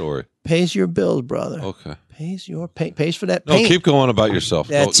did a story. Pays your bills, brother. Okay. Pays for that No, paint. keep going about yourself.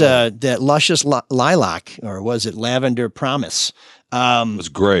 That's that luscious lilac, or was it lavender promise? It was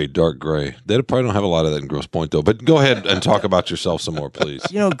gray, dark gray. They probably don't have a lot of that in Grosse Pointe, though. But go ahead and talk about yourself some more, please.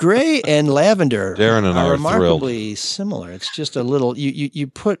 Gray and lavender Darren and I are remarkably similar. It's just a little, you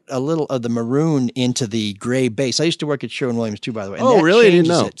put a little of the maroon into the gray base. I used to work at Sherwin-Williams, too, by the way. And that really? I didn't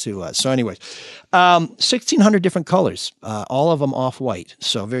know. It to us. So anyways, 1,600 different colors, all of them off-white.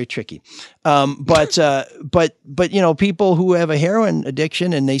 So very tricky. But people who have a heroin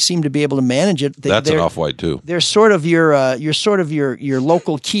addiction and they seem to be able to manage it. That's an off-white, too. They're sort of your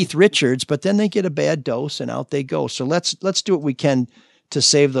local Keith Richards, but then they get a bad dose and out they go. So let's do what we can to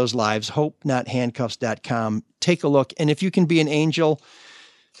save those lives. HopeNotHandcuffs.com. Take a look. And if you can be an angel,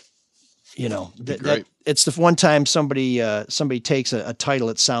 it's the one time somebody takes a title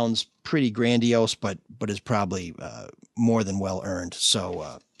that sounds pretty grandiose, but is probably more than well earned.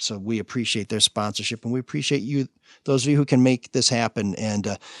 So we appreciate their sponsorship, and we appreciate you, those of you who can make this happen.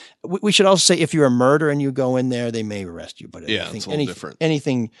 And we should also say, if you're a murderer and you go in there, they may arrest you. But it's a little different.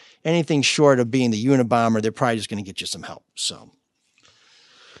 Anything short of being the Unabomber, they're probably just going to get you some help. So.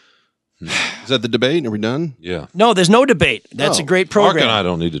 Is that the debate? Are we done? Yeah. No, there's no debate. That's a great program. Mark and I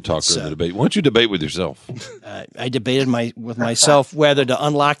don't need to talk during the debate. Why don't you debate with yourself? I debated with myself whether to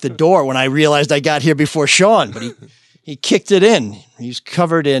unlock the door when I realized I got here before Sean, but he kicked it in. He's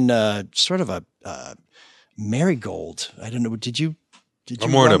covered in sort of a marigold. I don't know. Did you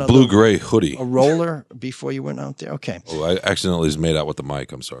I'm wearing a blue-gray hoodie. A roller before you went out there? Okay. Oh, I accidentally made out with the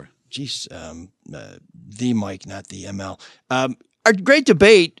mic. I'm sorry. Jeez, the mic, not the ML. Our great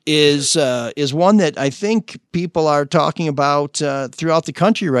debate is one that I think people are talking about throughout the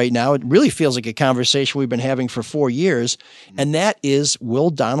country right now. It really feels like a conversation we've been having for 4 years, and that is,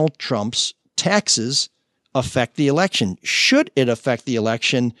 will Donald Trump's taxes affect the election? Should it affect the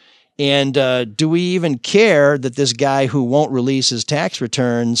election? And do we even care that this guy who won't release his tax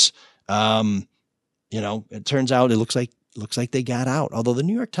returns, it turns out it looks like they got out. Although the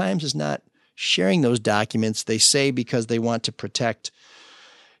New York Times is not sharing those documents, they say because they want to protect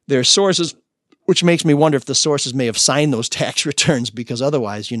their sources, which makes me wonder if the sources may have signed those tax returns, because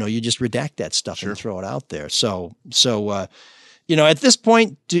otherwise, you just redact that stuff and throw it out there. So at this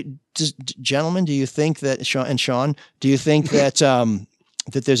point, gentlemen, do you think that, Sean, do you think that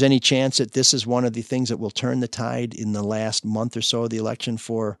that there's any chance that this is one of the things that will turn the tide in the last month or so of the election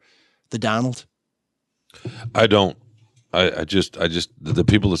for the Donald? I don't. I just the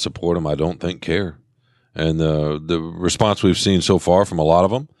people that support him, I don't think care, and the response we've seen so far from a lot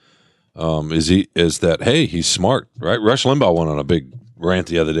of them is that, hey, he's smart, right? Rush Limbaugh went on a big rant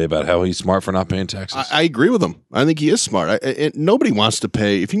the other day about how he's smart for not paying taxes. I agree with him. I think he is smart. Nobody wants to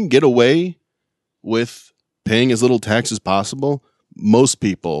pay. If you can get away with paying as little tax as possible, most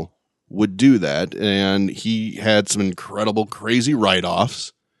people would do that. And he had some incredible, crazy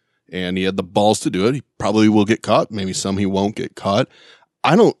write-offs. And he had the balls to do it. He probably will get caught. Maybe some he won't get caught.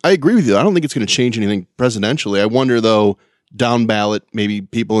 I agree with you. I don't think it's going to change anything presidentially. I wonder, though, down ballot, maybe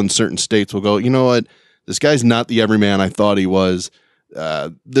people in certain states will go, you know what? This guy's not the everyman I thought he was.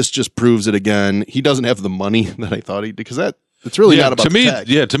 This just proves it again. He doesn't have the money that I thought he did, because it's really not about tech.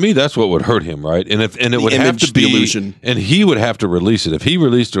 Yeah, to me, that's what would hurt him, right? And it would have to be illusion, and he would have to release it. If he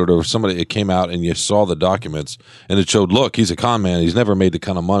released it, or somebody, it came out and you saw the documents and it showed, look, he's a con man. He's never made the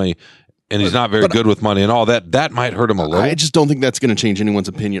kind of money, and he's not very good with money and all that. That might hurt him a little. I just don't think that's going to change anyone's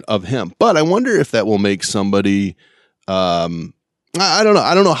opinion of him. But I wonder if that will make somebody. I don't know.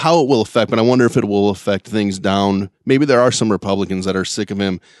 I don't know how it will affect, but I wonder if it will affect things down. Maybe there are some Republicans that are sick of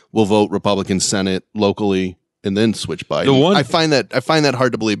him, will vote Republican Senate locally, and then switch Biden. I find that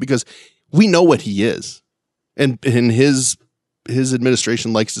hard to believe, because we know what he is, and his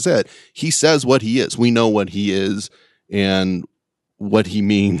administration likes to say it. He says what he is. We know what he is and what he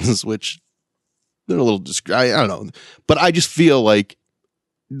means, which they're a little I don't know, but I just feel like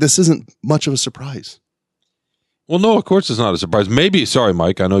this isn't much of a surprise. Well, no, of course it's not a surprise. Maybe, sorry,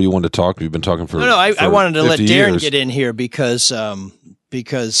 Mike, I know you wanted to talk. You've been talking for I wanted to let Darren years. get in here because now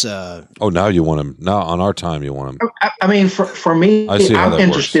you want him. Now on our time you want him. I mean, for me, I'm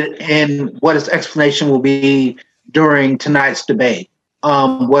interested in what his explanation will be during tonight's debate.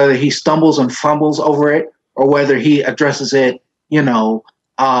 Whether he stumbles and fumbles over it, or whether he addresses it, head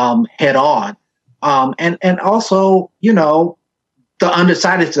on. And also, the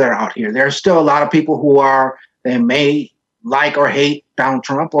undecideds that are out here. There are still a lot of people who they may like or hate Donald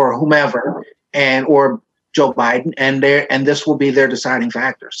Trump or whomever, or Joe Biden, and this will be their deciding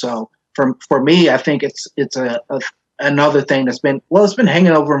factor. So for me, I think it's another thing that's been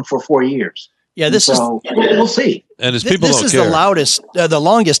hanging over him for 4 years. Yeah, this we'll see. And as people this don't is care. the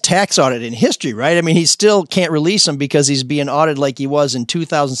longest tax audit in history, right? I mean, he still can't release him because he's being audited like he was in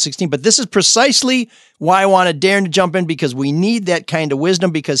 2016. But this is precisely why I wanted Darren to jump in, because we need that kind of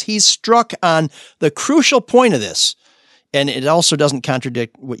wisdom, because he's struck on the crucial point of this. And it also doesn't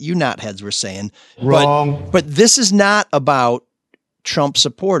contradict what you knotheads were saying. Wrong. But this is not about Trump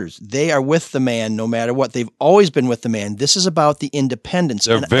supporters. They are with the man no matter what. They've always been with the man. This is about the independents.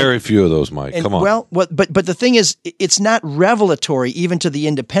 There are very few of those, Mike. Come on. Well, but the thing is, it's not revelatory even to the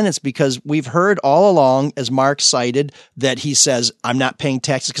independents, because we've heard all along, as Mark cited, that he says, I'm not paying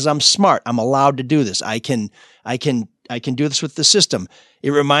taxes because I'm smart. I'm allowed to do this. I can do this with the system. It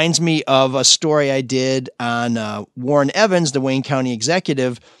reminds me of a story I did on Warren Evans, the Wayne County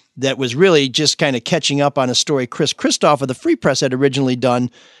executive, that was really just kind of catching up on a story Chris Christoph of the Free Press had originally done,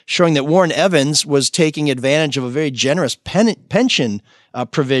 showing that Warren Evans was taking advantage of a very generous pension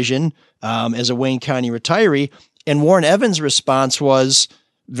provision as a Wayne County retiree. And Warren Evans' response was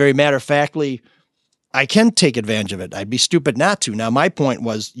very matter-of-factly, I can take advantage of it. I'd be stupid not to. Now, my point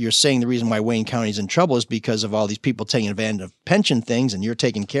was, you're saying the reason why Wayne County's in trouble is because of all these people taking advantage of pension things, and you're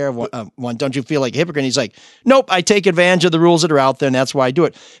taking care of one. Don't you feel like a hypocrite? And he's like, nope, I take advantage of the rules that are out there, and that's why I do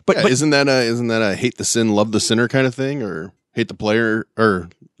it. But isn't that a hate the sin, love the sinner kind of thing, or hate the player, or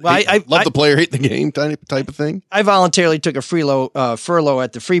love the player, hate the game type of thing? I voluntarily took a furlough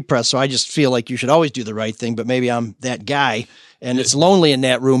at the Free Press, so I just feel like you should always do the right thing. But maybe I'm that guy. And it's lonely in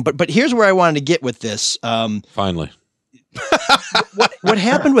that room. But here's where I wanted to get with this. Finally. What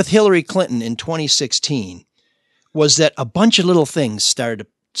happened with Hillary Clinton in 2016 was that a bunch of little things started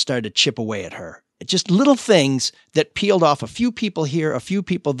to chip away at her. Just little things that peeled off a few people here, a few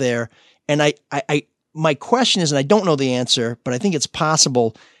people there. And my question is, and I don't know the answer, but I think it's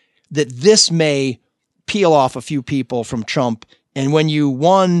possible that this may peel off a few people from Trump. And when you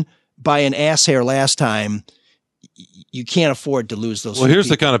won by an ass hair last time, you can't afford to lose those. Well, here's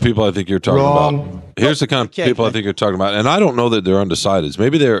the kind of people I think you're talking about. Here's the kind of people I think you're talking about. And I don't know that they're undecideds.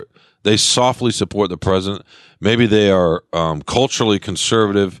 Maybe they softly support the president. Maybe they are culturally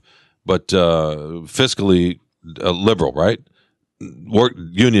conservative, but fiscally liberal, right?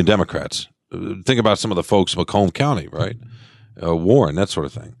 Union Democrats. Think about some of the folks in Macomb County, right? Warren, that sort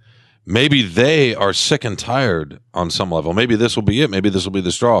of thing. Maybe they are sick and tired on some level. Maybe this will be it. Maybe this will be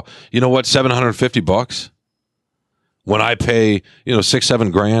the straw. You know what? $750 when I pay,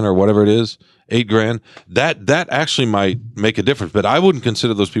 $6-7 or whatever it is, $8,000, that actually might make a difference. But I wouldn't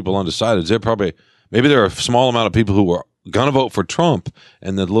consider those people undecided. Maybe there are a small amount of people who are going to vote for Trump,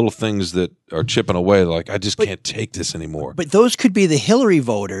 and the little things that are chipping away, like, I just can't take this anymore. But those could be the Hillary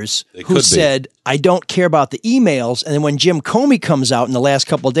voters who said, I don't care about the emails. And then when Jim Comey comes out in the last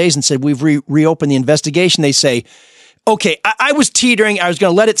couple of days and said, we've reopened the investigation, they say, okay, I was teetering. I was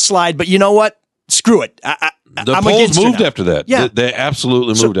going to let it slide, but you know what? Screw it. The polls moved after that. Yeah. They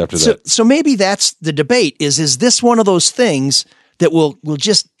absolutely moved after that. So maybe that's the debate is this one of those things that will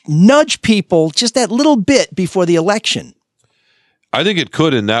just nudge people just that little bit before the election? I think it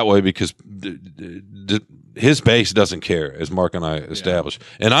could in that way, because his base doesn't care, as Mark and I established.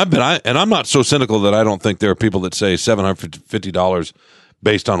 And I'm not so cynical that I don't think there are people that say $750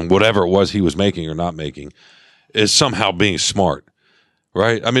 based on whatever it was he was making or not making is somehow being smart.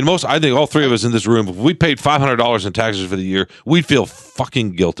 Right? I mean, I think all three of us in this room, if we paid $500 in taxes for the year, we'd feel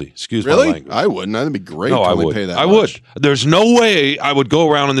fucking guilty. Excuse my language. I wouldn't. That'd be great. No, I would. Pay that I would. There's no way I would go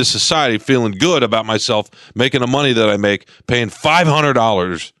around in this society feeling good about myself making the money that I make, paying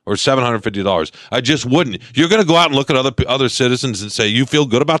 $500 or $750. I just wouldn't. You're going to go out and look at other citizens and say, you feel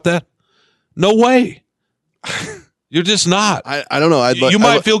good about that? No way. You're just not. I don't know. You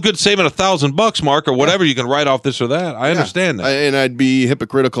might feel good saving $1,000, Mark, or whatever. You can write off this or that. I understand that. And I'd be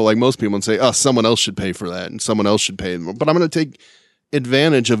hypocritical like most people and say, oh, someone else should pay for that and someone else should pay. But I'm going to take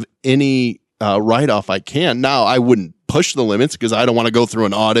advantage of any write-off I can. Now, I wouldn't push the limits because I don't want to go through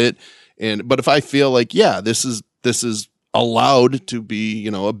an audit. But if I feel like, this is allowed to be,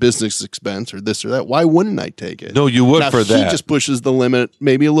 a business expense or this or that, why wouldn't I take it? No, you would now, for that. He just pushes the limit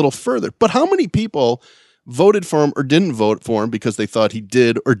maybe a little further. But how many people voted for him or didn't vote for him because they thought he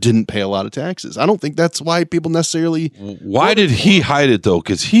did or didn't pay a lot of taxes? I don't think that's why people necessarily. Why did he hide it though?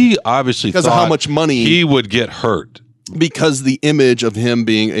 Because he obviously because of how much money he would get hurt. Because the image of him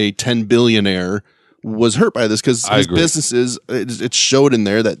being a 10 billionaire was hurt by this. Because his businesses, it showed in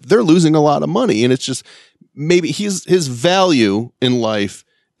there that they're losing a lot of money, and it's just maybe his value in life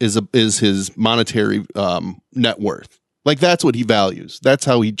is his monetary net worth. Like, that's what he values. That's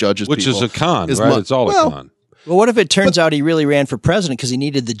how he judges Which people. Is a con, right? It's all a con. Well, what if it turns out he really ran for president because he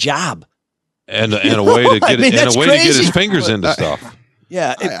needed the job? And a way to get to get his fingers into stuff.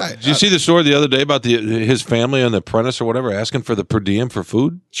 Yeah. Did you see the story the other day about his family and the apprentice or whatever asking for the per diem for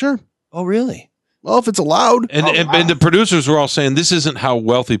food? Sure. Oh, really? Well, if it's allowed. And the producers were all saying this isn't how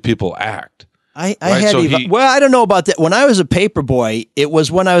wealthy people act. I don't know about that. When I was a paper boy, it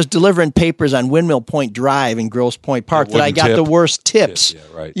was when I was delivering papers on Windmill Point Drive in Grosse Pointe Park that I got the worst tips. Yeah,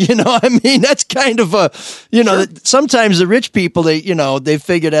 right. You know, I mean, that's kind of sometimes the rich people, they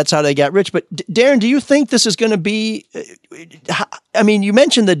figure that's how they got rich. But Darren, do you think this is going to be, I mean, you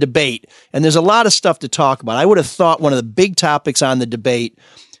mentioned the debate and there's a lot of stuff to talk about. I would have thought one of the big topics on the debate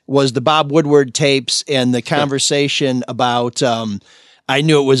was the Bob Woodward tapes and the conversation about, I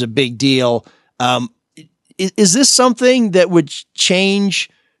knew it was a big deal. Is this something that would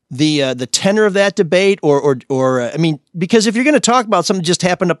change the tenor of that debate, or I mean, because if you're going to talk about something that just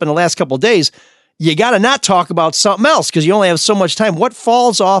happened up in the last couple of days, you got to not talk about something else because you only have so much time. What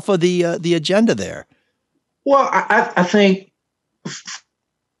falls off of the agenda there? Well, I think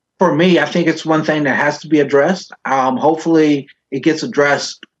for me, I think it's one thing that has to be addressed. Hopefully, it gets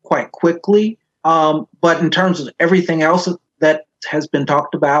addressed quite quickly. But in terms of everything else that has been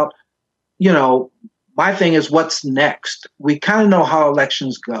talked about. My thing is what's next. We kind of know how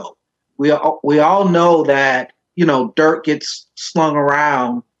elections go. We all know that, dirt gets slung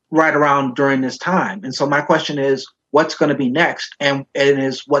around right around during this time. And so my question is, what's going to be next? And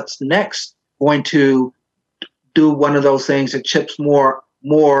is what's next going to do one of those things that chips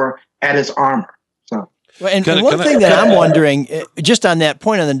more at his armor? So. Well, and one thing that I'm wondering, just on that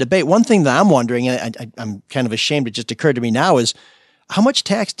point on the debate, one thing that I'm wondering, and I'm kind of ashamed it just occurred to me now, is how much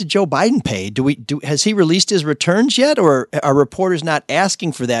tax did Joe Biden pay? Has he released his returns yet, or are reporters not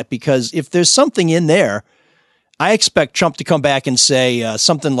asking for that? Because if there's something in there, I expect Trump to come back and say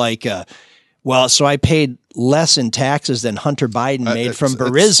something like, so I paid less in taxes than Hunter Biden made from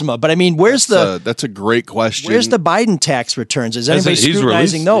Burisma. But I mean, that's a great question. Where's the Biden tax returns? Is anybody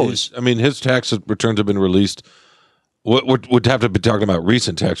scrutinizing those? I mean, his tax returns have been released. Would have to be talking about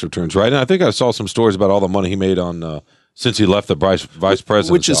recent tax returns, right? And I think I saw some stories about all the money he made on since he left the vice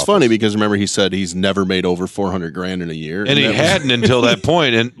president, which is funny because remember he said he's never made over $400,000 in a year, and he hadn't until that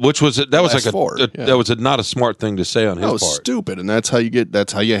point, and that was not a smart thing to say on his part. That was stupid, and that's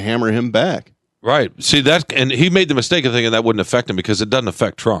how you hammer him back, right? See that, and he made the mistake of thinking that wouldn't affect him because it doesn't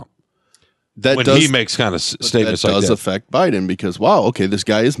affect Trump. He makes kind of statements like that. Does affect Biden because this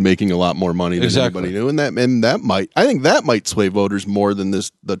guy is making a lot more money than anybody knew, and I think that might sway voters more than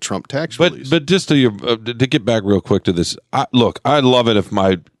the Trump tax release. But just to get back real quick to this, I love it if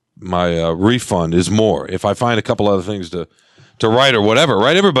my refund is more. If I find a couple other things to write or whatever,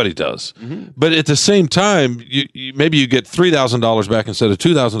 right? Everybody does. Mm-hmm. But at the same time, maybe you get $3,000 back instead of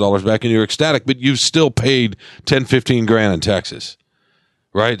 $2,000 back, and you're ecstatic, but you still paid $10,000-15,000 in taxes.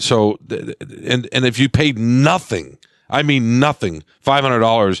 Right. So, and if you paid nothing, I mean nothing,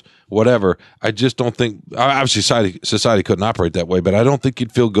 $500, whatever, I just don't think, obviously society couldn't operate that way, but I don't think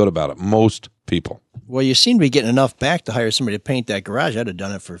you'd feel good about it. Most people. Well, you seem to be getting enough back to hire somebody to paint that garage. I'd have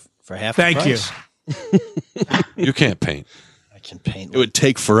done it for half the price. Thank you. You can't paint. I can paint. It would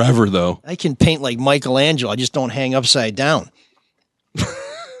take forever, though. I can paint like Michelangelo. I just don't hang upside down.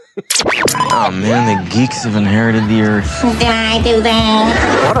 Oh man, the geeks have inherited the earth. Did I do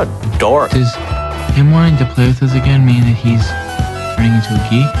that? What a dork. Does him wanting to play with us again mean that he's turning into a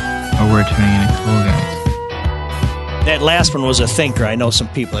geek? Or we're turning into cool guys? That last one was a thinker. I know some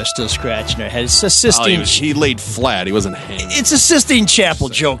people are still scratching their heads. It's a Sistine. He laid flat. He wasn't hanging. It's a Sistine Chapel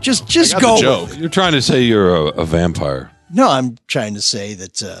joke. Just go. The joke. You're trying to say you're a vampire. No, I'm trying to say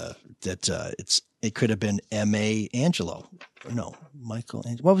that it could have been M.A. Angelo. No, Michael.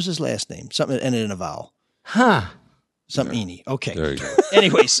 What was his last name? Something that ended in a vowel. Something Eni. Okay. There you go.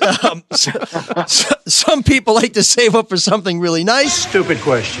 Anyways, some people like to save up for something really nice. Stupid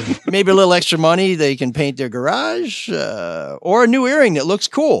question. Maybe a little extra money. They can paint their garage, or a new earring that looks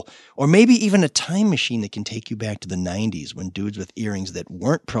cool, or maybe even a time machine that can take you back to the 90s when dudes with earrings that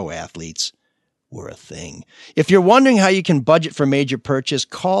weren't pro athletes were a thing. If you're wondering how you can budget for a major purchase,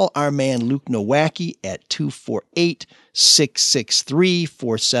 call our man Luke Nowacki at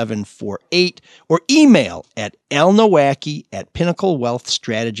 248-663-4748 or email at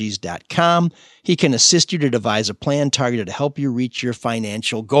lnowacki@pinnaclewealthstrategies.com. He can assist you to devise a plan targeted to help you reach your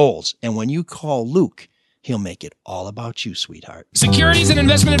financial goals. And when you call Luke, he'll make it all about you, sweetheart. Securities and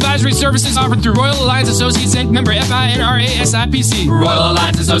investment advisory services offered through Royal Alliance Associates Inc. Member FINRA SIPC. Royal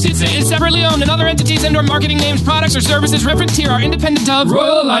Alliance Associates Inc. is separately owned, and other entities and/or marketing names, products, or services referenced here are independent of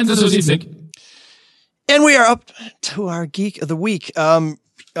Royal Alliance Associates Inc. And we are up to our Geek of the Week. Mark,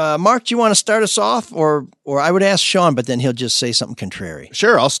 do you want to start us off, or I would ask Sean, but then he'll just say something contrary.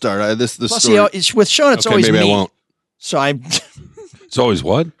 Sure, I'll start. This Plus, story. with Sean, it's always maybe me. I won't. So I'm. It's always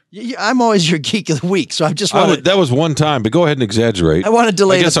what? I'm always your geek of the week, so I just want that was one time, but go ahead and exaggerate. I want to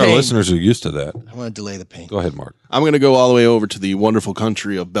delay I guess the our pain. listeners are used to that. I want to delay the pain. Go ahead, Mark. I'm going to go all the way over to the wonderful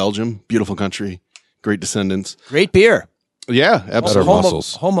country of Belgium. Beautiful country. Great descendants. Great beer. Yeah, absolutely.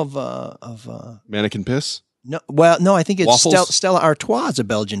 Home of Mannequin piss? No, I think it's Waffles? Stella Artois is a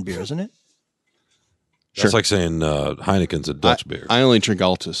Belgian beer, isn't it? That's like saying Heineken's a Dutch beer. I only drink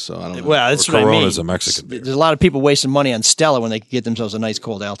Altus, so I don't know. Well, that's Or what I mean. Corona's a Mexican beer. There's a lot of people wasting money on Stella when they could get themselves a nice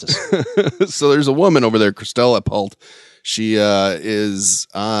cold Altus. So there's a woman over there, Christelle Eppold. She is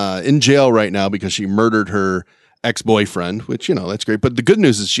in jail right now because she murdered her ex-boyfriend, which, that's great. But the good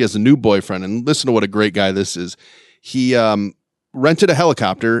news is she has a new boyfriend. And listen to what a great guy this is. He rented a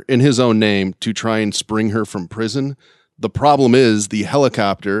helicopter in his own name to try and spring her from prison. The problem is the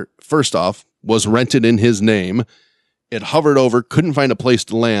helicopter, first off, was rented in his name. It hovered over, couldn't find a place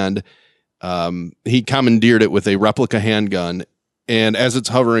to land. He commandeered it with a replica handgun. And as it's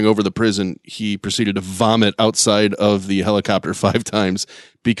hovering over the prison, he proceeded to vomit outside of the helicopter 5 times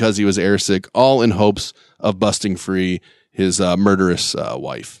because he was airsick, all in hopes of busting free his murderous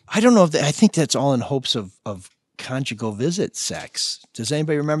wife. I don't know if I think that's all in hopes of conjugal visit sex. Does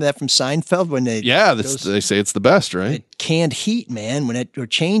anybody remember that from Seinfeld when they? Yeah, they say it's the best, right? Canned heat, man, or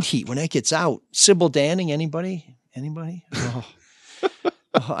chained heat when that gets out. Sybil Danning, anybody? Oh.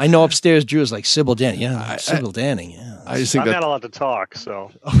 I know upstairs Drew is like Sybil Danning. Yeah, Sybil Danning. Yeah, I just think I'm not allowed to talk,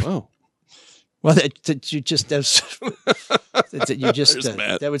 so. Oh. Well, that you just that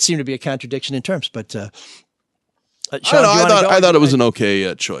would seem to be a contradiction in terms, but. Sean, I thought it was an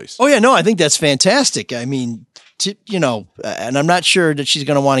okay choice. Oh yeah, no, I think that's fantastic. I mean, and I'm not sure that she's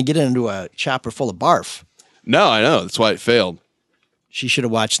going to want to get into a chopper full of barf. No, I know. That's why it failed. She should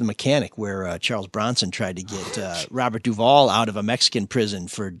have watched The Mechanic, where Charles Bronson tried to get Robert Duvall out of a Mexican prison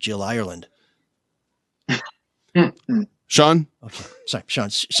for Jill Ireland. Sean? Okay. Sorry, Sean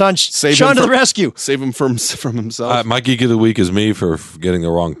Sean to the rescue. Save him from himself. My geek of the week is me for getting the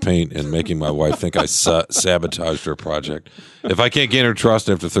wrong paint and making my wife think I sabotaged her project. If I can't gain her trust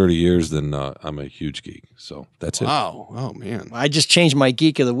after 30 years, then I'm a huge geek. So that's it. Wow. Oh, man. I just changed my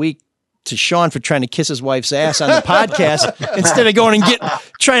geek of the week to Sean for trying to kiss his wife's ass on the podcast instead of going and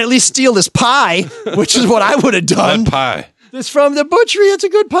trying to at least steal this pie, which is what I would have done. That pie. It's from the butchery. It's a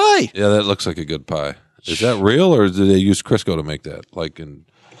good pie. Yeah, that looks like a good pie. Is that real, or did they use Crisco to make that?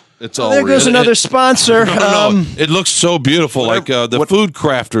 It's all there real. goes another sponsor. No. It looks so beautiful, like the food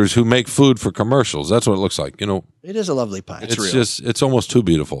crafters who make food for commercials. That's what it looks like. It is a lovely pie. It's real. It's almost too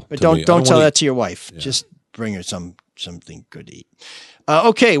beautiful. But don't tell that to your wife. Yeah. Just bring her something good to eat.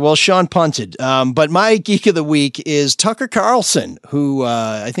 Okay, well, Sean punted. But my geek of the week is Tucker Carlson, who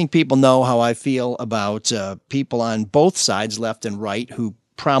I think people know how I feel about people on both sides, left and right, who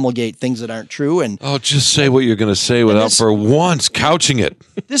promulgate things that aren't true. And just say what you're going to say without for once couching it.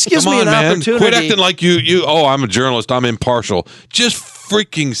 This gives me an opportunity. Quit acting like you. Oh, I'm a journalist. I'm impartial. Just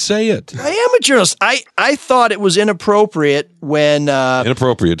freaking say it. I am a journalist. I thought it was inappropriate when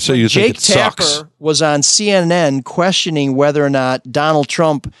inappropriate. So you Jake think it sucks? Tapper was on CNN questioning whether or not Donald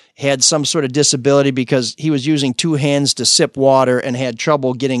Trump had some sort of disability because he was using 2 hands to sip water and had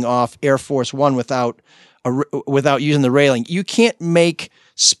trouble getting off Air Force One without using the railing. You can't make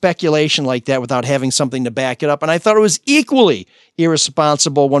speculation like that without having something to back it up. And I thought it was equally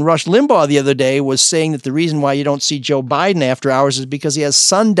irresponsible when Rush Limbaugh the other day was saying that the reason why you don't see Joe Biden after hours is because he has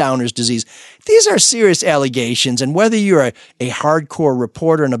sundowner's disease. These are serious allegations. And whether you're a hardcore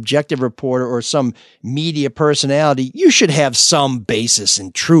reporter, an objective reporter, or some media personality, you should have some basis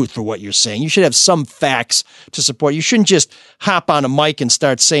in truth for what you're saying. You should have some facts to support. You shouldn't just hop on a mic and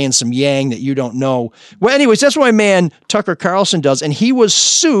start saying some yang that you don't know. Well, anyways, that's what my man Tucker Carlson does. And he was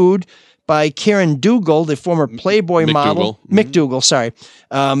sued by Karen Dougal, the former Playboy model. McDougal, sorry.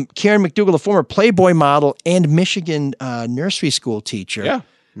 Karen McDougal, the former Playboy model and Michigan nursery school teacher. Yeah.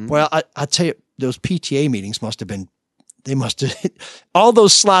 Mm-hmm. Well, I'll tell you, those PTA meetings must have been, all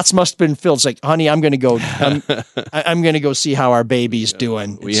those slots must have been filled. It's like, honey, I'm going to go, I'm going to go see how our baby's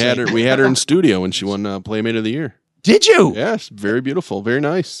doing. We had her in studio when she won Playmate of the Year. Did you? Yes. Very beautiful. Very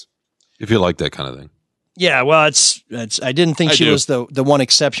nice. If you like that kind of thing. Yeah, well, it's. I didn't think she was the one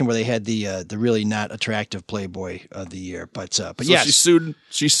exception where they had the really not attractive Playboy of the year, but yes,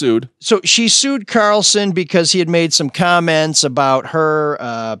 she sued. So she sued Carlson because he had made some comments about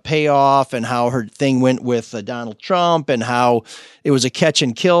her payoff and how her thing went with Donald Trump and how it was a catch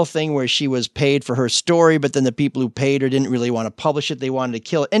and kill thing where she was paid for her story, but then the people who paid her didn't really want to publish it; they wanted to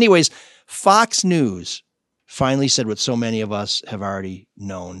kill it. Anyways, Fox News finally said what so many of us have already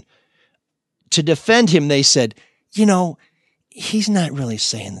known. To defend him, they said, he's not really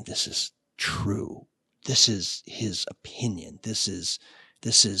saying that this is true. his opinion. This is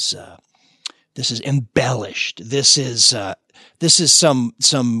embellished. This is some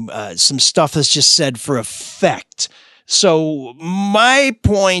stuff that's just said for effect. So my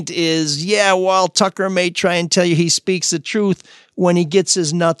point is, while Tucker may try and tell you he speaks the truth, when he gets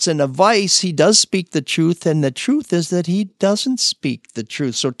his nuts in a vice, he does speak the truth, and the truth is that he doesn't speak the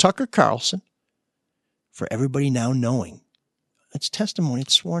truth. So Tucker Carlson, for everybody now knowing, it's testimony,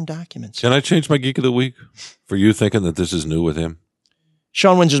 it's sworn documents. Can I change my Geek of the Week for you thinking that this is new with him?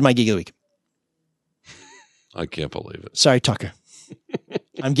 Sean Windsor's my Geek of the Week. I can't believe it. Sorry, Tucker.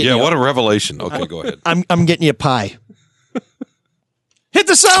 I'm getting what a revelation. Okay, go ahead. I'm getting you a pie. Hit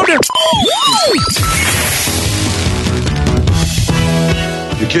the sounder!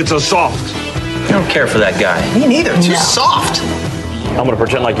 You kids are soft. I don't care for that guy. Me neither. Too soft. I'm gonna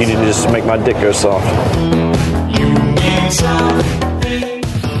pretend like you didn't just make my dick go soft.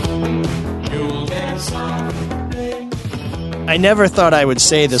 I never thought I would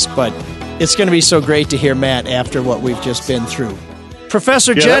say this, but it's going to be so great to hear Matt after what we've just been through.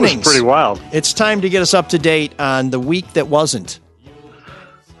 Professor Jennings. That was pretty wild. It's time to get us up to date on the week that wasn't.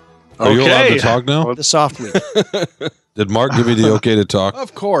 Are you allowed to talk now? The soft week. Did Mark give you the okay to talk?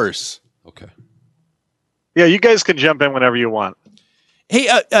 Of course. Okay. Yeah, you guys can jump in whenever you want. Hey,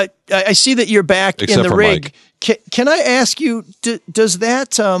 I see that you're back Except in the for rig. Mike. Can I ask you, does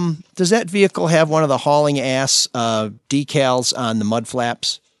that vehicle have one of the hauling ass decals on the mud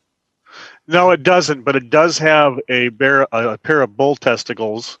flaps? No, it doesn't, but it does have a pair of bull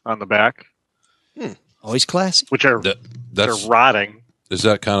testicles on the back. Always classy. Which are they're rotting. Is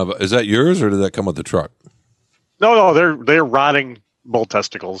that yours, or did that come with the truck? No, they're rotting bull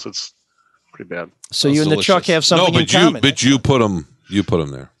testicles. It's pretty bad. So you and the truck have something in common. But you put them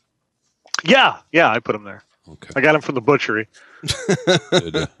there. Yeah, I put them there. Okay. I got them from the butchery.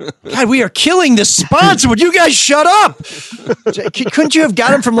 God, we are killing this sponsor. Would you guys shut up? Couldn't you have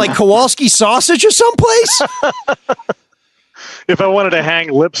got him from like Kowalski Sausage or someplace? If I wanted to hang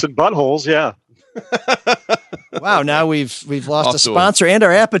lips and buttholes, yeah. Wow, now we've lost a sponsor and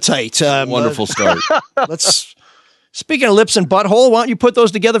our appetite. Wonderful start. Speaking of lips and butthole, why don't you put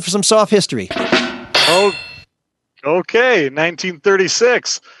those together for some soft history? Oh, okay.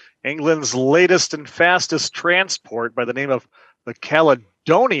 1936, England's latest and fastest transport by the name of the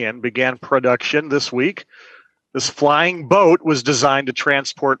Caledonian began production this week. This flying boat was designed to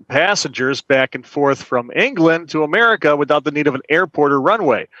transport passengers back and forth from England to America without the need of an airport or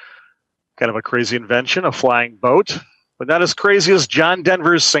runway. Kind of a crazy invention, a flying boat, but not as crazy as John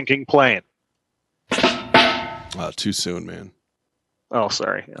Denver's sinking plane. Too soon, man. Oh,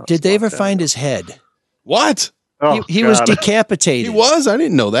 sorry. Did they ever find his head? What? Oh, he was decapitated. He was? I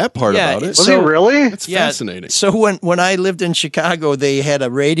didn't know that part about it. Was he really? That's fascinating. So when I lived in Chicago, they had a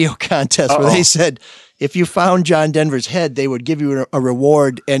radio contest where they said if you found John Denver's head, they would give you a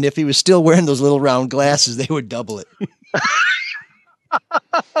reward, and if he was still wearing those little round glasses, they would double it.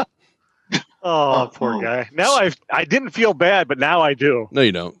 Oh, poor guy. Now I didn't feel bad, but now I do. No,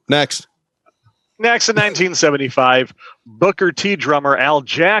 you don't. Next, in 1975, Booker T drummer Al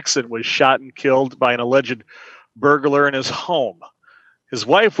Jackson was shot and killed by an alleged burglar in his home. His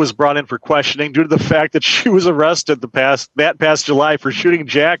wife was brought in for questioning due to the fact that she was arrested that past July for shooting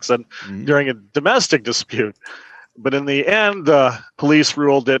Jackson during a domestic dispute. But in the end, the police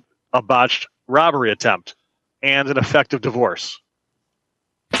ruled it a botched robbery attempt and an effective divorce.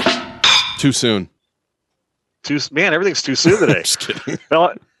 Too soon. Man, everything's too soon today. Just kidding.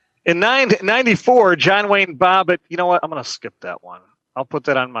 Well, in 94, John Wayne Bobbitt, you know what? I'm going to skip that one. I'll put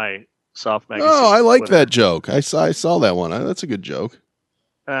that on my soft magazine. Oh, I like Twitter. that joke. I saw that one. That's a good joke.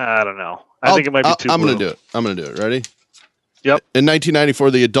 I don't know. I think it might be too I'm blue. I'm going to do it. Ready? Yep. In 1994,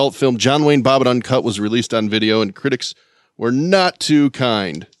 the adult film John Wayne Bobbitt Uncut was released on video, and critics were not too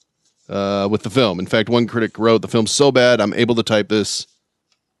kind with the film. In fact, one critic wrote, "The film's so bad, I'm able to type this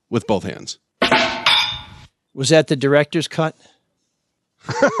with both hands." Was that the director's cut?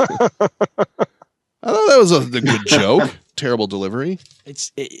 I thought that was a good joke. Terrible delivery.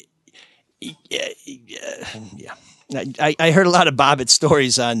 Yeah. I heard a lot of Bobbitt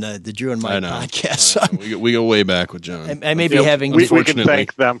stories on the Drew and Mike podcast. We go way back with John. I may be having. We can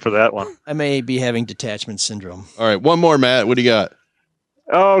thank them for that one. I may be having detachment syndrome. All right, one more, Matt. What do you got?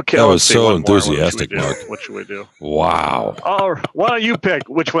 Okay, that was so enthusiastic, Mark. What should we do? Wow. Oh, why don't you pick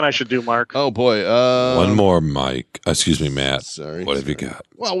which one I should do, Mark? Oh boy, one more, Mike. Excuse me, Matt. Sorry. What have you got?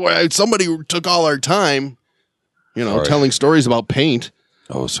 Well, somebody took all our time. Telling stories about paint.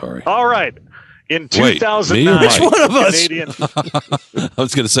 Oh, sorry. All right. In Wait, 2009, me or Mike? Which one of us? Canadian. I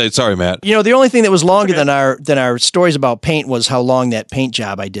was going to say, sorry, Matt. You know, the only thing that was longer than our stories about paint was how long that paint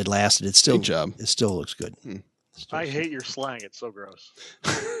job I did lasted. It still looks good. I hate your slang. It's so gross.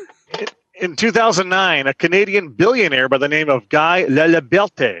 In 2009, a Canadian billionaire by the name of Guy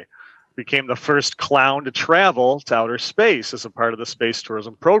Laliberté became the first clown to travel to outer space as a part of the space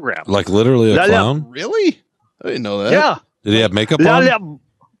tourism program. Like literally a clown? Really? I didn't know that. Yeah. Did he have makeup on?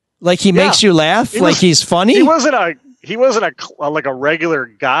 Like he makes you laugh? Like he's funny? He wasn't a regular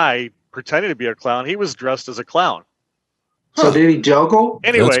guy pretending to be a clown. He was dressed as a clown. So did he juggle?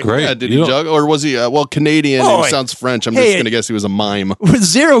 Anyway, That's great. Yeah, did he juggle? Or was he, Canadian? Oh, He sounds French. I'm just going to guess he was a mime. With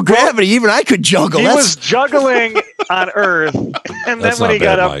zero gravity, even I could juggle. He was juggling on Earth, and That's then when not he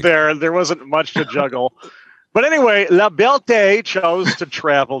got bad, up Mike. there wasn't much to juggle. But anyway, La Belté chose to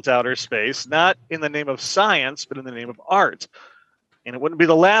travel to outer space, not in the name of science, but in the name of art. And it wouldn't be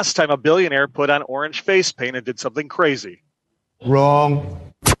the last time a billionaire put on orange face paint and did something crazy.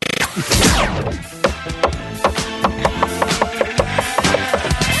 Wrong.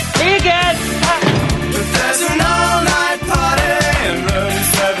 There's an all-night party in room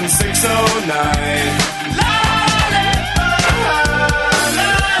 7609.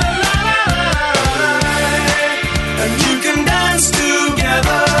 And you can dance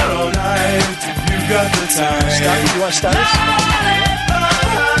together all night if you've got the time. You want to start us?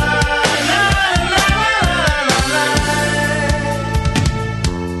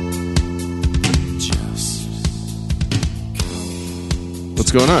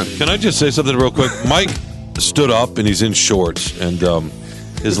 What's going on? Can I just say something real quick? Mike stood up and he's in shorts and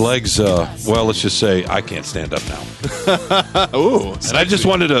his legs, well, let's just say I can't stand up now. Ooh. And I just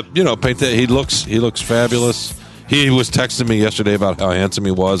wanted to, paint that. He looks fabulous. He was texting me yesterday about how handsome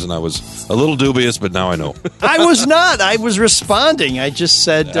he was, and I was a little dubious, but now I know. I was not. I was responding. I just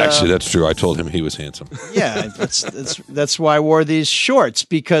said. Actually, that's true. I told him he was handsome. Yeah, that's why I wore these shorts,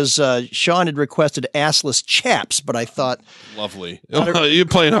 because Sean had requested assless chaps, but I thought. Lovely. You're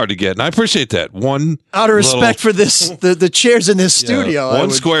playing hard to get, and I appreciate that. Out of respect for this, the chairs in this studio.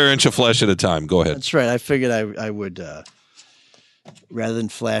 One square inch of flesh at a time. Go ahead. That's right. I figured I would, rather than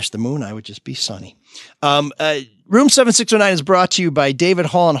flash the moon, I would just be sunny. Room 7609 is brought to you by David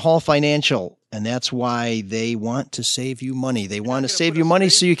Hall and Hall Financial, and that's why they want to save you money. They want to save you money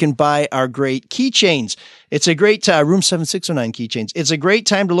so you can buy our great keychains. It's a great Room 7609 keychains. It's a great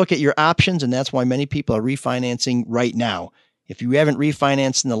time to look at your options, and that's why many people are refinancing right now. If you haven't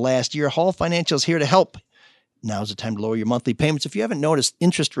refinanced in the last year, Hall Financial is here to help. Now's the time to lower your monthly payments. If you haven't noticed,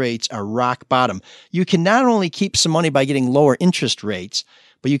 interest rates are rock bottom. You can not only keep some money by getting lower interest rates,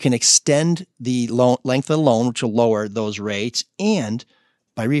 but you can extend the length of the loan, which will lower those rates. And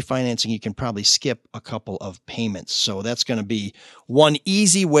by refinancing, you can probably skip a couple of payments. So that's going to be one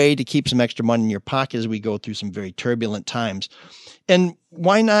easy way to keep some extra money in your pocket as we go through some very turbulent times. And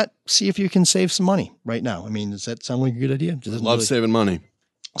why not see if you can save some money right now? I mean, does that sound like a good idea? Love saving money.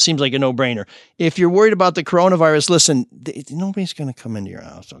 Seems like a no-brainer. If you're worried about the coronavirus, listen, nobody's going to come into your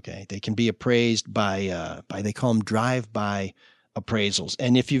house, okay? They can be appraised by they call them drive-by appraisals.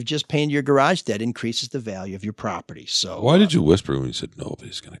 And if you've just painted your garage, that increases the value of your property. So why did you whisper when you said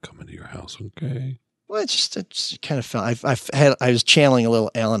nobody's going to come into your house? Okay. Well, it's kind of felt. I was channeling a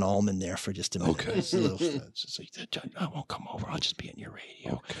little Alan Allman there for just a minute. Okay. It's like, I won't come over. I'll just be on your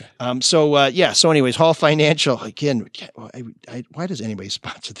radio. Okay. So anyways, Hall Financial again. Why does anybody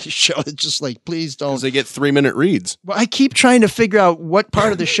sponsor this show? It's just like, please don't. Because they get 3-minute reads. Well, I keep trying to figure out what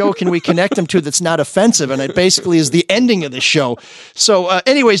part of the show can we connect them to that's not offensive, and it basically is the ending of the show. So,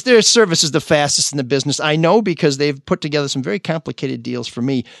 anyways, their service is the fastest in the business. I know because they've put together some very complicated deals for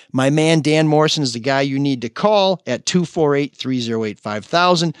me. My man Dan Morrison is the guy you need to call at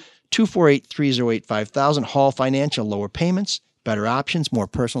 248-308-5000, 248-308-5000. Hall Financial, lower payments, better options, more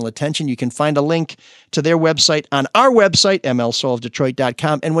personal attention. You can find a link to their website on our website,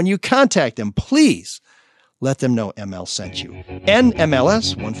 mlsoulofdetroit.com. And when you contact them, please let them know ML sent you.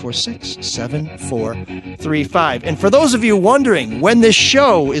 NMLS 146-7435. And for those of you wondering when this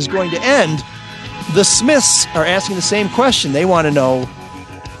show is going to end, the Smiths are asking the same question. They want to know,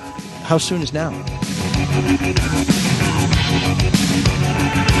 how soon is now?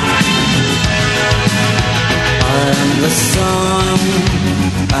 I'm the sun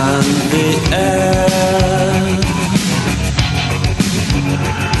and the air,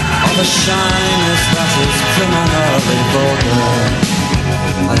 all the shyness that is criminally vulgar.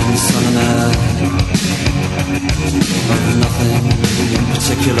 I'm sun and air of nothing in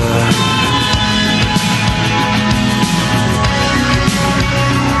particular.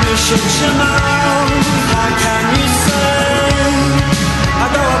 You should know, how can you say I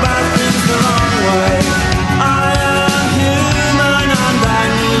go about things the wrong way?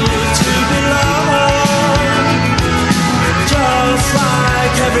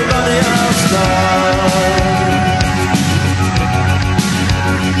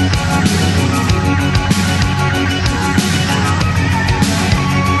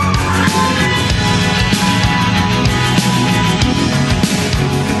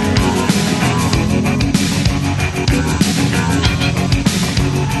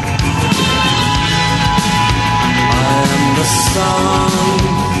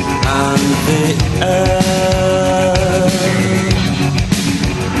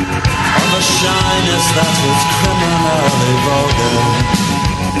 shyness that is criminally vulgar.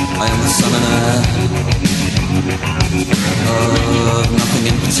 I am the son and heir of nothing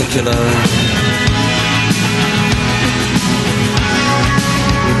in particular.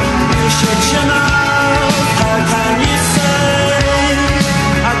 You should you know, how can you say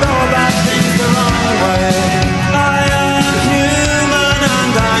I go about things the wrong way? I am human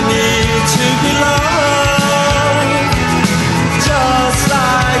and I need to be loved, just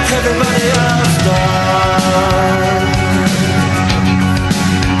like everybody else does.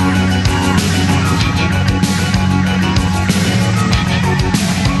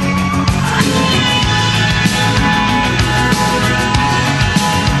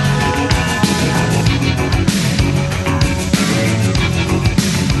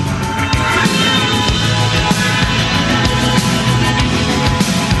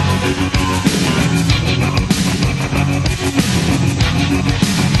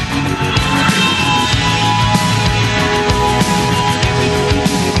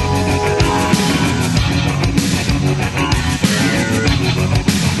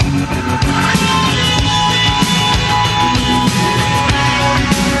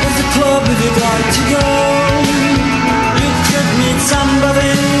 Somebody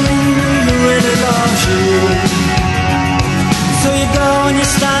who really loves you. So you go and you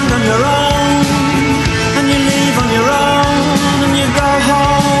stand on your own, and you leave on your own, and you go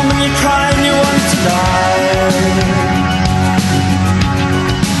home and you cry and you want to die.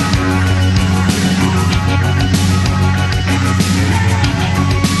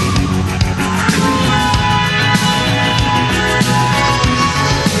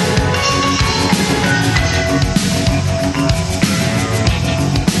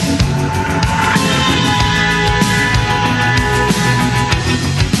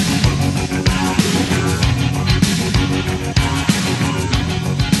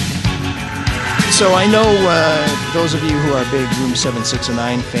 So I know those of you who are big Room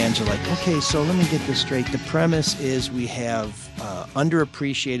 7609 fans are like, okay, so let me get this straight. The premise is we have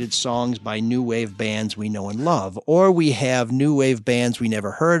underappreciated songs by new wave bands we know and love, or we have new wave bands we never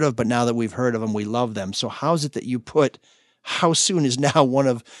heard of, but now that we've heard of them, we love them. So how's it that you put How Soon Is Now, one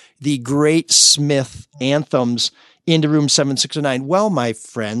of the great Smith anthems, into Room 7609? Well, my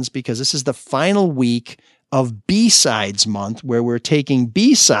friends, because this is the final week of B-Sides month, where we're taking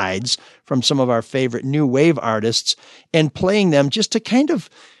B-Sides from some of our favorite new wave artists and playing them just to kind of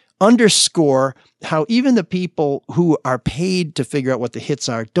underscore how even the people who are paid to figure out what the hits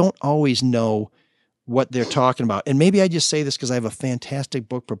are don't always know what they're talking about. And maybe I just say this because I have a fantastic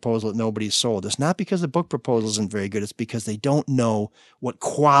book proposal that nobody's sold. It's not because the book proposal isn't very good. It's because they don't know what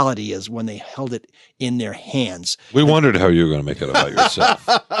quality is when they held it in their hands. We wondered how you were going to make it about yourself.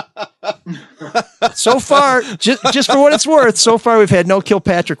 So far, just for what it's worth, so far we've had no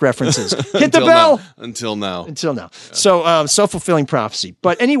Kilpatrick references. Hit the bell! Until now. Yeah. So self-fulfilling prophecy.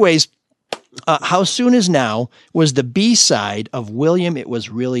 But anyways, How Soon Is Now was the B-side of William, It Was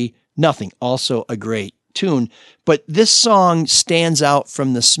Really Nothing. Also a great tune. But this song stands out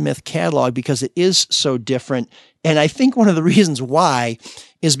from the Smith catalog because it is so different. And I think one of the reasons why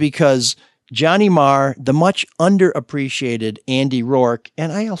is because Johnny Marr, the much underappreciated Andy Rourke,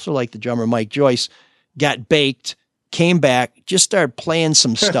 and I also like the drummer Mike Joyce, got baked, came back, just started playing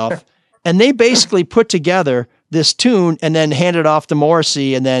some stuff, and they basically put together this tune and then handed it off to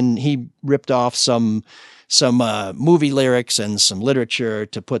Morrissey, and then he ripped off some movie lyrics and some literature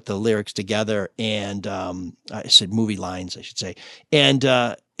to put the lyrics together, and I said movie lines, I should say, and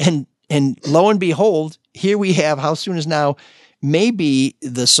lo and behold, here we have How Soon Is Now, maybe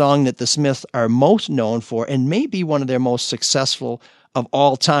the song that the Smiths are most known for, and maybe one of their most successful of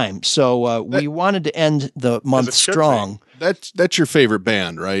all time. So we wanted to end the month strong. That's your favorite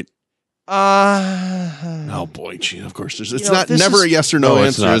band, right? Oh boy, gee, of course. It's not never a yes or no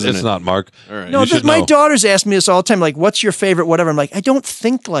answer, isn't it? It's not, Mark. All right. No, my daughters ask me this all the time, like, what's your favorite whatever? I'm like, I don't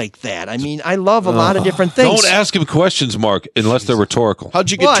think like that. I mean, I love a lot of different things. Don't ask him questions, Mark, unless they're rhetorical.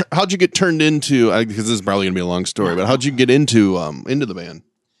 How'd you get turned into, because this is probably going to be a long story, but how'd you get into the band?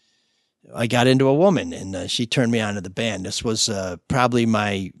 I got into a woman, and she turned me on to the band. This was probably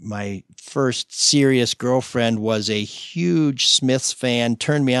my first serious girlfriend. Was a huge Smiths fan,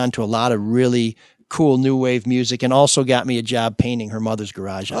 turned me on to a lot of really cool new wave music, and also got me a job painting her mother's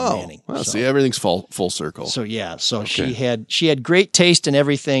garage on Manning. Well, see, everything's full circle. So yeah, okay. she had great taste in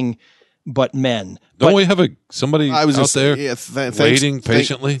everything but men. Don't we have somebody I was out just there waiting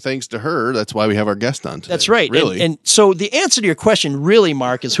patiently? Thanks to her, that's why we have our guest on today. That's right. Really? And so the answer to your question, really,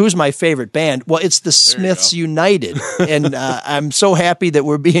 Mark, is who's my favorite band? Well, it's the Smiths United. And I'm so happy that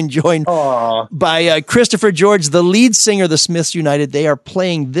we're being joined by Christopher George, the lead singer of the Smiths United. They are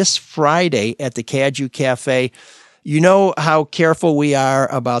playing this Friday at the Cadieux Cafe. You know how careful we are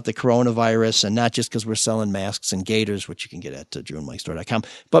about the coronavirus, and not just because we're selling masks and gaiters, which you can get at JuneMikeStore.com,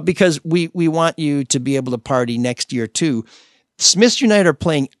 but because we want you to be able to party next year too. Smiths United are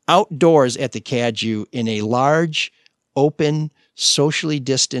playing outdoors at the Cadieux in a large, open, socially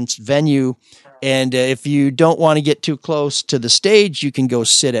distanced venue. And if you don't want to get too close to the stage, you can go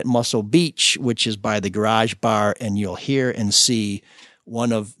sit at Muscle Beach, which is by the Garage Bar, and you'll hear and see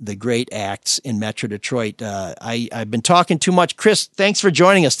one of the great acts in Metro Detroit. I've been talking too much. Chris, thanks for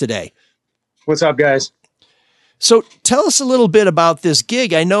joining us today. What's up, guys? So tell us a little bit about this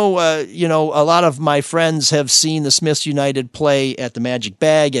gig. I know, a lot of my friends have seen the Smiths United play at the Magic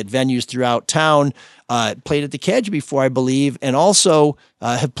Bag at venues throughout town, played at the Cadieux before, I believe, and also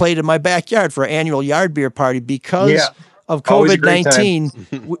have played in my backyard for our annual yard beer party because of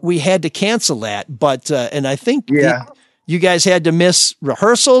COVID-19. We had to cancel that. But, and I think you guys had to miss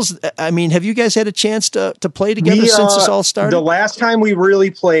rehearsals. I mean, have you guys had a chance to play together since this all started? The last time we really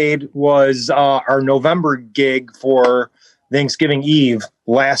played was our November gig for Thanksgiving Eve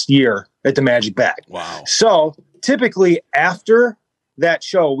last year at the Magic Bag. Wow. So typically after that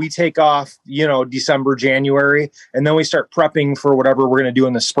show, we take off, December, January, and then we start prepping for whatever we're going to do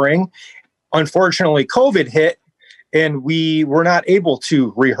in the spring. Unfortunately, COVID hit and we were not able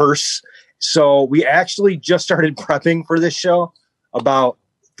to rehearse. So we actually just started prepping for this show about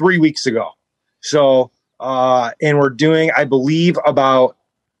 3 weeks ago. So, and we're doing, I believe, about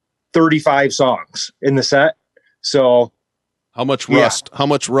 35 songs in the set. So how much rust? How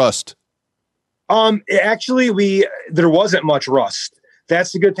much rust? Actually, there wasn't much rust.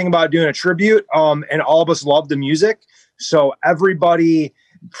 That's the good thing about doing a tribute. And all of us love the music. So everybody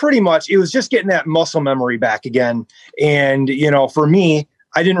pretty much, it was just getting that muscle memory back again. And, for me,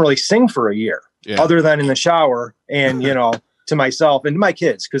 I didn't really sing for a year other than in the shower and, to myself and to my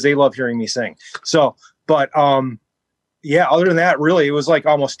kids, because they love hearing me sing. So, but, other than that, really, it was like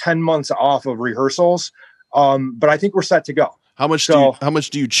almost 10 months off of rehearsals. But I think we're set to go. How much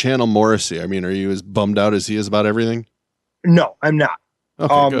do you channel Morrissey? I mean, are you as bummed out as he is about everything? No, I'm not.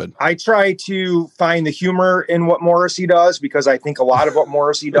 Okay, good. I try to find the humor in what Morrissey does, because I think a lot of what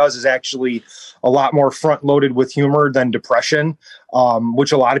Morrissey does is actually a lot more front loaded with humor than depression,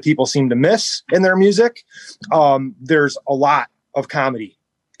 which a lot of people seem to miss in their music. There's a lot of comedy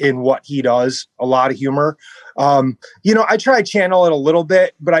in what he does, a lot of humor. I try to channel it a little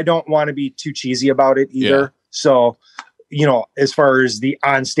bit, but I don't want to be too cheesy about it either. Yeah. So, as far as the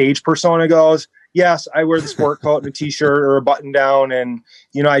on-stage persona goes, yes, I wear the sport coat and a t-shirt or a button down, and,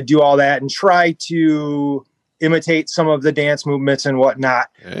 I do all that and try to imitate some of the dance movements and whatnot.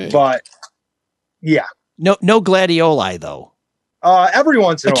 Hey. But yeah. No gladioli though. Every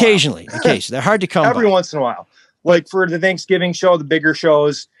once in a while. Occasionally. They're hard to come every by. once in a while. Like for the Thanksgiving show, the bigger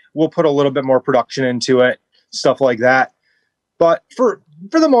shows, we'll put a little bit more production into it, stuff like that. But for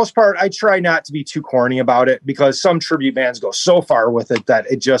the most part, I try not to be too corny about it, because some tribute bands go so far with it that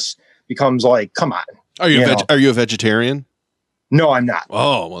it just becomes like, come on. Are you a vegetarian? No, I'm not.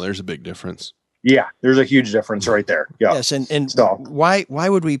 Oh, well, there's a big difference. Yeah, there's a huge difference right there. Yeah. Yes, and so, why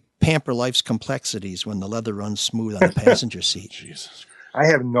would we pamper life's complexities when the leather runs smooth on the passenger seat? Jesus, I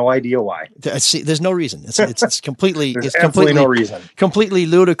have no idea why. See, there's no reason. It's completely there's absolutely no reason. Completely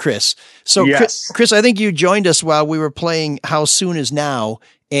ludicrous. So, yes. Chris, I think you joined us while we were playing "How Soon Is Now,"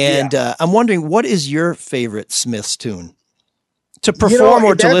 and I'm wondering, what is your favorite Smiths tune to perform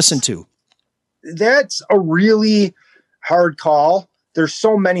or to listen to? That's a really hard call. There's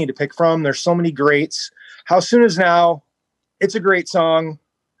so many to pick from. There's so many greats. How Soon Is Now? It's a great song.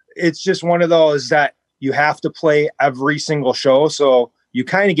 It's just one of those that you have to play every single show. So you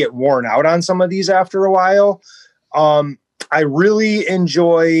kind of get worn out on some of these after a while. I really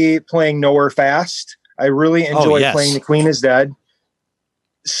enjoy playing Nowhere Fast. I really enjoy playing The Queen Is Dead.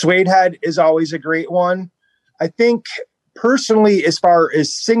 Suede Head is always a great one. I think personally, as far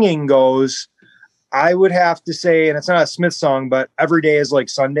as singing goes, I would have to say, and it's not a Smith song, but Every Day Is Like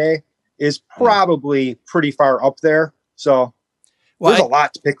Sunday is probably pretty far up there. So there's a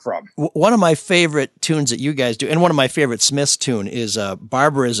lot to pick from. One of my favorite tunes that you guys do, and one of my favorite Smiths tune, is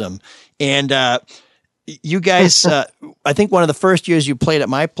Barbarism. And you guys, I think one of the first years you played at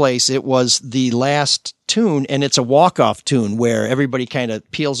my place, it was the last tune, and it's a walk-off tune where everybody kind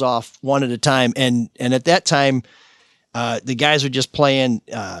of peels off one at a time. And at that time, the guys were just playing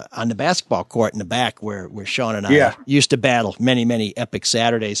on the basketball court in the back where Sean and I used to battle many epic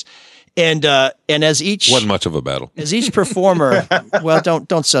Saturdays. And as each wasn't much of a battle. As each performer, well,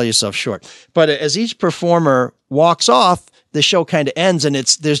 don't sell yourself short. But as each performer walks off, the show kind of ends, and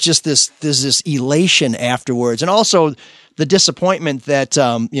there's this elation afterwards, and also the disappointment that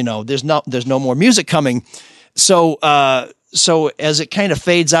there's no more music coming. So as it kind of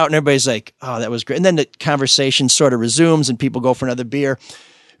fades out, and everybody's like, "Oh, that was great," and then the conversation sort of resumes, and people go for another beer.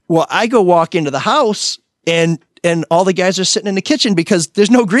 Well, I go walk into the house, and all the guys are sitting in the kitchen because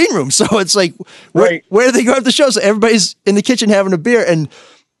there's no green room. So it's like, where do they go after the show? So everybody's in the kitchen having a beer. And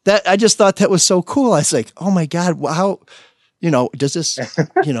that, I just thought that was so cool. I was like, oh my God, how, does this,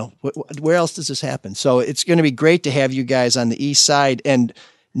 where else does this happen? So it's going to be great to have you guys on the East Side. And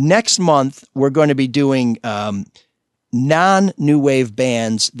next month, we're going to be doing non-new wave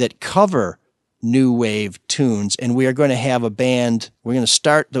bands that cover new wave tunes, and we are going to have a band. We're going to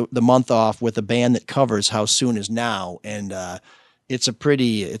start the month off with a band that covers How Soon Is Now, and it's a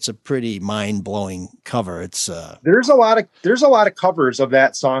pretty mind blowing cover. It's there's a lot of covers of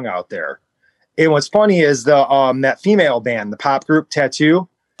that song out there, and what's funny is that female band, the pop group Tattoo,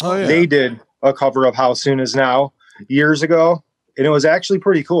 they did a cover of How Soon Is Now years ago, and it was actually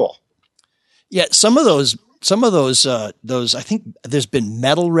pretty cool. Yeah, some of those, I think there's been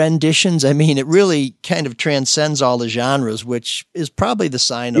metal renditions. I mean, it really kind of transcends all the genres, which is probably the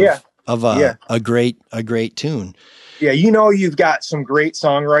sign of a great tune. Yeah. You've got some great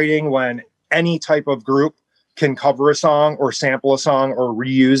songwriting when any type of group can cover a song or sample a song or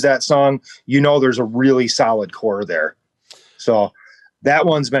reuse that song. There's a really solid core there. So that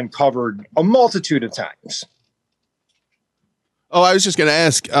one's been covered a multitude of times. Oh, I was just going to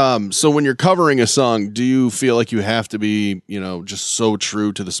ask, so when you're covering a song, do you feel like you have to be, just so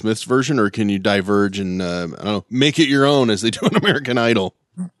true to the Smiths version, or can you diverge and, make it your own as they do in American Idol?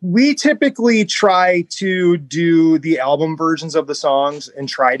 We typically try to do the album versions of the songs and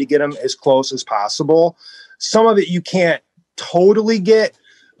try to get them as close as possible. Some of it you can't totally get,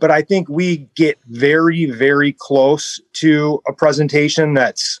 but I think we get very, very close to a presentation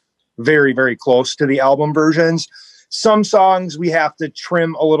that's very, very close to the album versions. Some songs we have to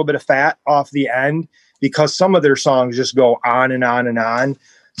trim a little bit of fat off the end because some of their songs just go on and on and on.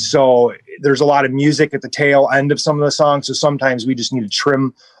 So there's a lot of music at the tail end of some of the songs. So sometimes we just need to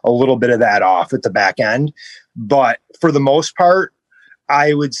trim a little bit of that off at the back end. But for the most part,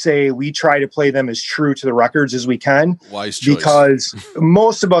 I would say we try to play them as true to the records as we can. Wise choice. Because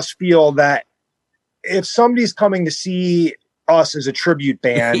most of us feel that if somebody's coming to see us as a tribute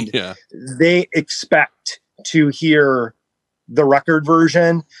band, they expect to hear the record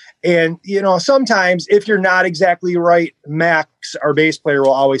version. And, sometimes if you're not exactly right, Max, our bass player,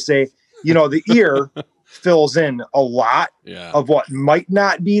 will always say, the ear fills in a lot of what might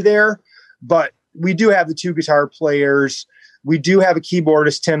not be there. But we do have the two guitar players. We do have a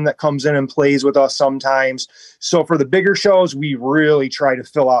keyboardist, Tim, that comes in and plays with us sometimes. So for the bigger shows, we really try to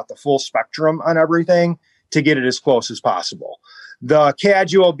fill out the full spectrum on everything to get it as close as possible. The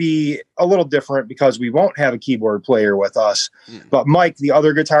CAD will be a little different because we won't have a keyboard player with us. But Mike, the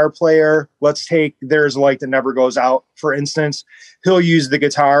other guitar player, let's take There's a Light That Never Goes Out, for instance. He'll use the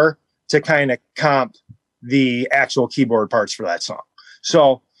guitar to kind of comp the actual keyboard parts for that song.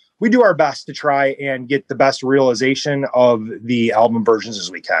 So we do our best to try and get the best realization of the album versions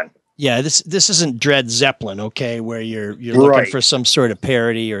as we can. Yeah, this isn't Dread Zeppelin, okay, where you're looking for some sort of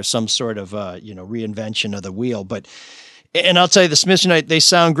parody or some sort of reinvention of the wheel. And I'll tell you, the Smiths Unite, they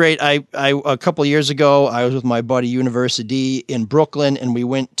sound great. I a couple of years ago, I was with my buddy University in Brooklyn, and we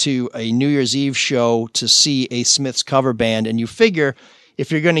went to a New Year's Eve show to see a Smiths cover band. And you figure if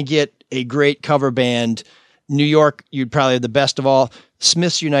you're going to get a great cover band, New York, you'd probably have the best of all.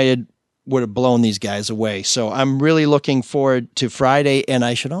 Smiths United would have blown these guys away. So I'm really looking forward to Friday. And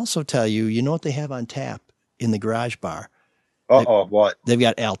I should also tell you, you know what they have on tap in the garage bar? What? They've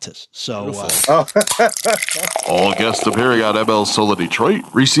got Altus. So all guests appearing on ML Sola Detroit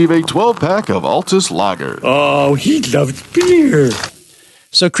receive a 12-pack of Altus Lager. Oh, he loves beer.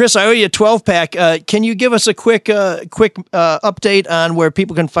 So, Chris, I owe you a 12-pack. Can you give us a quick update on where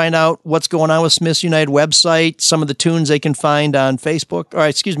people can find out what's going on with Smiths United website, some of the tunes they can find on Facebook, on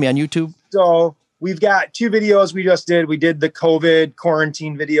YouTube? So we've got 2 videos we just did. We did the COVID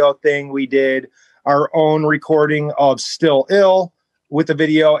quarantine video thing. We did our own recording of Still Ill with the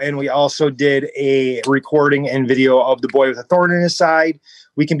video, and we also did a recording and video of The Boy with a Thorn in His Side.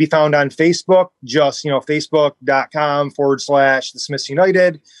 We can be found on Facebook, just, facebook.com/The Smiths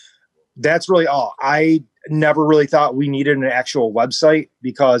United. That's really all. I never really thought we needed an actual website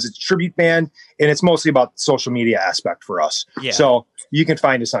because it's a tribute band and it's mostly about the social media aspect for us. Yeah. So you can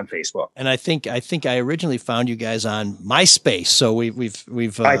find us on Facebook. And I think I originally found you guys on MySpace. So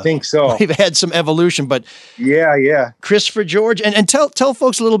we've I think so. We've had some evolution, but yeah. Christopher George, and tell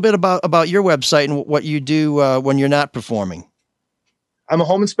folks a little bit about your website and what you do when you're not performing. I'm a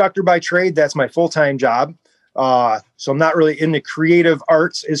home inspector by trade. That's my full-time job. So I'm not really in the creative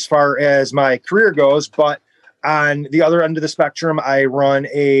arts as far as my career goes, but on the other end of the spectrum, I run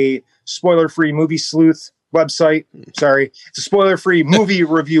a spoiler-free movie sleuth website. Sorry. It's a spoiler-free movie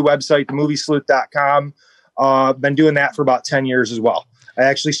review website, moviesleuth.com. Been doing that for about 10 years as well. I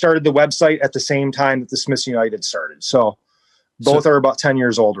actually started the website at the same time that the Smiths United started. So both are about 10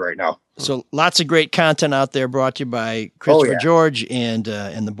 years old right now. So lots of great content out there brought to you by Christopher George and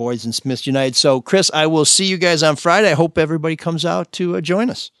the boys in Smiths United. So Chris, I will see you guys on Friday. I hope everybody comes out to join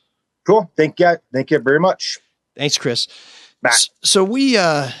us. Cool. Thank you very much. Thanks, Chris. So we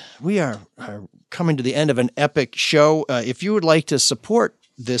are coming to the end of an epic show. If you would like to support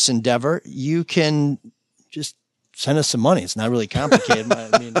this endeavor, you can just send us some money. It's not really complicated.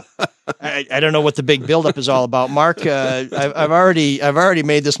 I mean, I don't know what the big buildup is all about. Mark, I've already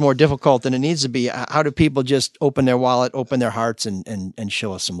made this more difficult than it needs to be. How do people just open their wallet, open their hearts, and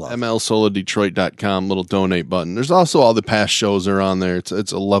show us some love? MLSoloDetroit.com, little donate button. There's also all the past shows are on there. It's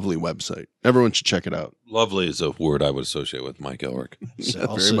a lovely website. Everyone should check it out. Lovely is a word I would associate with Mike Elrick.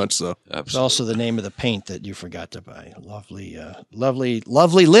 Very much so. It's also the name of the paint that you forgot to buy. Lovely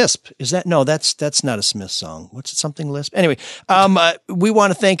Lisp. Is that? No, that's not a Smith song. What's it? Something Lisp? Anyway, we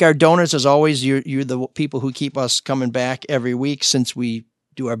want to thank our donors as always. You're the people who keep us coming back every week since we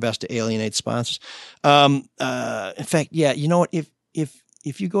do our best to alienate sponsors. In fact, yeah, you know what?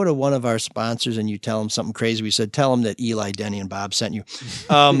 If you go to one of our sponsors and you tell them something crazy, we said, tell them that Eli, Denny, and Bob sent you.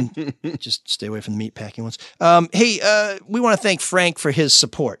 Just stay away from the meatpacking ones. Hey, we want to thank Frank for his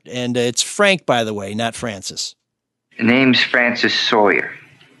support. And it's Frank, by the way, not Francis. The name's Francis Sawyer.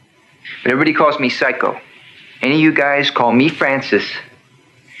 But everybody calls me Psycho. Any of you guys call me Francis,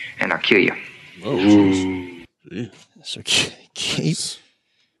 and I'll kill you. So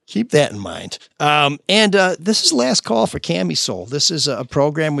keep that in mind. And this is the last call for Cami Soul. This is a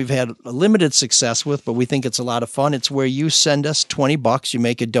program we've had a limited success with, but we think it's a lot of fun. It's where you send us $20. You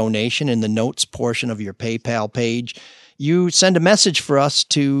make a donation in the notes portion of your PayPal page. You send a message for us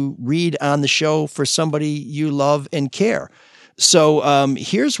to read on the show for somebody you love and care. So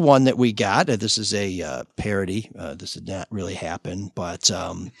here's one that we got. This is a parody. This did not really happen, but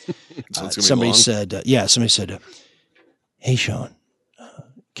somebody said, hey, Sean.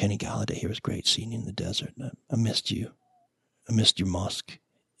 Kenny Galladay here was great seeing you in the desert. I missed you. I missed your musk.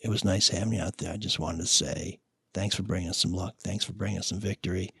 It was nice having you out there. I just wanted to say thanks for bringing us some luck. Thanks for bringing us some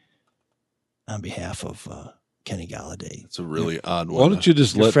victory. On behalf of Kenny Galladay. It's a really odd one. Why don't you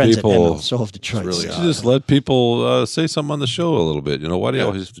just let people let people say something on the show a little bit? You know, why do you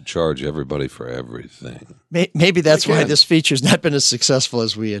always have to charge everybody for everything? Maybe that's why this feature's not been as successful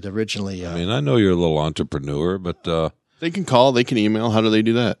as we had originally. I mean, I know you're a little entrepreneur, but they can call, they can email. How do they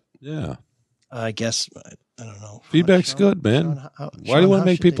do that? Yeah. I guess, I don't know. Feedback's good, man. Why do you want to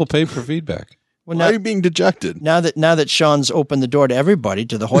make people pay for feedback? Well, why are you being dejected? Now that Sean's opened the door to everybody,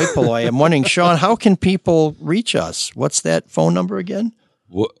 to the hoi polloi, I'm wondering, Sean, how can people reach us? What's that phone number again?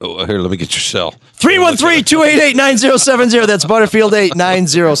 Here, let me get your cell. 313-288-9070. That's Butterfield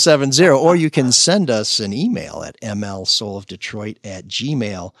 89070. Or you can send us an email at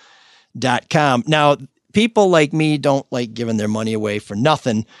mlsoulofdetroit@gmail.com. Now, people like me don't like giving their money away for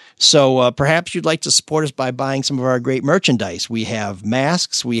nothing. So perhaps you'd like to support us by buying some of our great merchandise. We have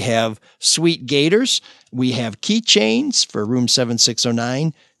masks. We have sweet gaiters. We have keychains for room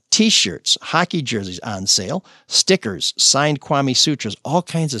 7609, T-shirts, hockey jerseys on sale, stickers, signed Kwame Sutras, all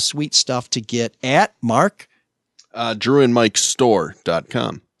kinds of sweet stuff to get at, Mark?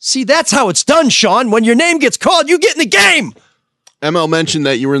 DrewandMikeStore.com. See, that's how it's done, Sean. When your name gets called, you get in the game. ML mentioned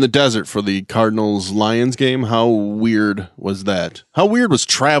that you were in the desert for the Cardinals-Lions game. How weird was that? How weird was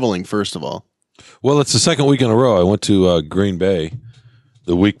traveling, first of all? Well, it's the second week in a row. I went to Green Bay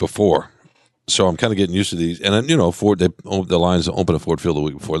the week before. So I'm kind of getting used to these. And then, you know, the Lions opened at Ford Field the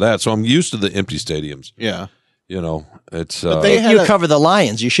week before that. So I'm used to the empty stadiums. Yeah. You know, it's... you cover the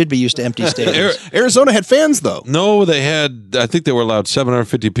Lions. You should be used to empty stadiums. Arizona had fans, though. No, they had... I think they were allowed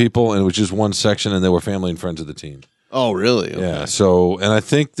 750 people, and it was just one section, and they were family and friends of the team. Oh, really? Okay. Yeah. So, and I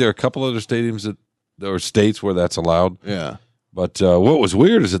think there are a couple other stadiums or states where that's allowed. Yeah. But what was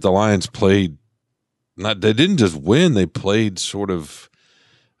weird is that the Lions played... They didn't just win. They played sort of...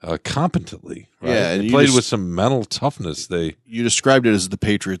 competently. Right? Yeah, and they you played just- with some mental toughness. You described it as the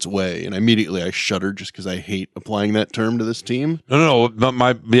Patriots way, and immediately I shuddered just because I hate applying that term to this team. No. But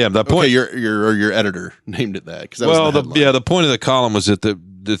that point. Okay, your editor named it that. The point of the column was that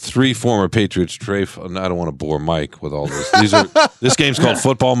the three former Patriots, I don't want to bore Mike with all this. This game's called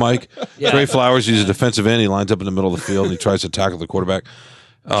football, Mike. Yeah. Trey Flowers, he's a defensive end. He lines up in the middle of the field and he tries to tackle the quarterback.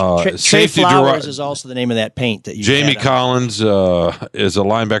 Trey Safety Flowers is also the name of that paint that you Jamie had on. Collins is a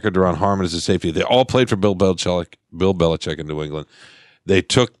linebacker. Deron Harmon is a safety. They all played for Bill Belichick in New England. They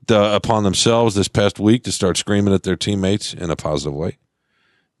took upon themselves this past week to start screaming at their teammates in a positive way.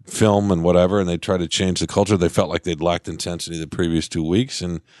 Film and whatever, and they tried to change the culture. They felt like they'd lacked intensity the previous 2 weeks,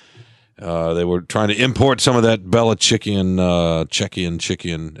 and they were trying to import some of that Belichickian,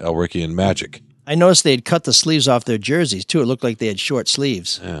 Elrickian magic. I noticed they had cut the sleeves off their jerseys too. It looked like they had short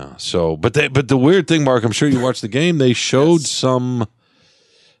sleeves. Yeah. So, but the weird thing, Mark, I'm sure you watched the game. They showed some,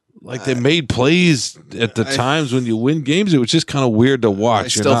 like they made plays at the times when you win games. It was just kind of weird to watch. I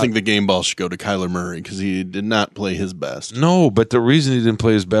still think the game ball should go to Kyler Murray because he did not play his best. No, but the reason he didn't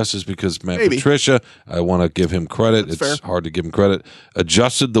play his best is because Matt Patricia, I want to give him credit. It's fair. hard to give him credit.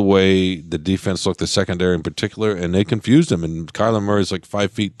 Adjusted the way the defense looked, the secondary in particular, and they confused him. And Kyler Murray's like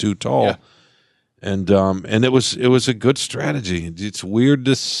 5 feet too tall. Yeah. And it was a good strategy. It's weird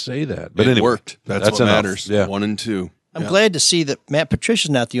to say that, but it anyway, worked. That's what enough. matters. Yeah. 1 and 2. I'm glad to see that Matt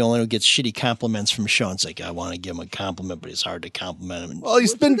Patricia's not the only one who gets shitty compliments from Sean. It's like, I want to give him a compliment, but it's hard to compliment him. Well,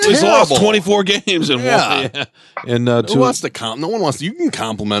 he's been He's terrible. lost 24 games and No one wants to no one wants to. You can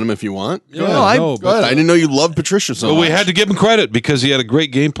compliment him if you want. Yeah, Go ahead. I didn't know you loved Patricia so But much. we had to give him credit because he had a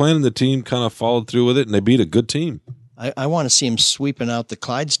great game plan and the team kind of followed through with it and they beat a good team. I want to see him sweeping out the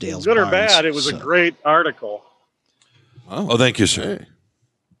Clydesdales. Good or barns. bad, it was a great article. Oh, thank you, sir.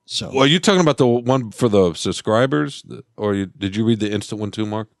 So, well, are you talking about the one for the subscribers, or did you read the instant one too,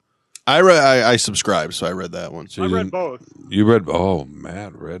 Mark? I subscribed, so I read that one. So I you read didn't- both. You read? Oh,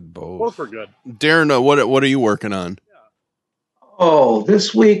 Matt read both. Both were good. Darren, what are you working on? Oh,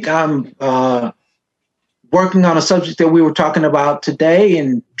 this week I'm working on a subject that we were talking about today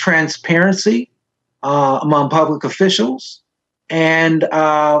in transparency among public officials. And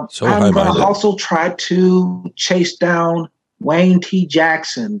I'm going high-minded. to also try to chase down Wayne T.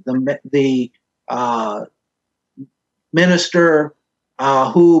 Jackson, the minister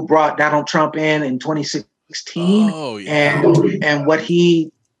who brought Donald Trump in 2016, and what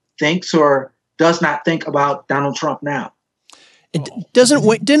he thinks or does not think about Donald Trump now.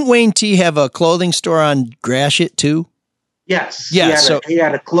 Didn't Wayne T have a clothing store on Gratiot too? Yes. Yeah. He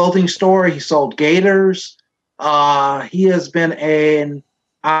had a clothing store. He sold gaiters. He has been an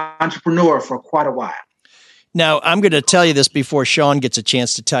entrepreneur for quite a while. Now, I'm going to tell you this before Sean gets a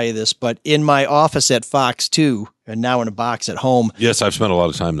chance to tell you this, but in my office at Fox 2, and now in a box at home, Yes, I've spent a lot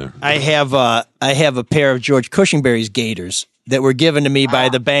of time there. I have a pair of George Cushingberry's gaiters that were given to me by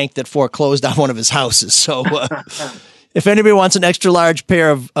the bank that foreclosed on one of his houses. So if anybody wants an extra large pair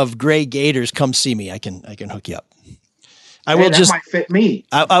of gray gaiters, come see me. I can hook you up. I will that might fit me.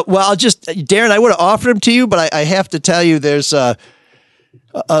 Darren, I would have offered them to you, but I have to tell you, there's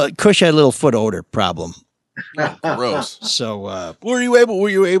Cush had a little foot odor problem. Gross. So, were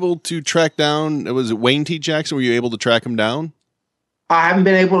you able to track down? Was it Wayne T. Jackson? Were you able to track him down? I haven't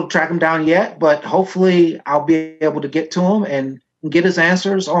been able to track him down yet, but hopefully I'll be able to get to him and get his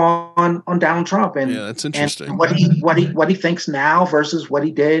answers on Donald Trump and that's interesting. And what he thinks now versus what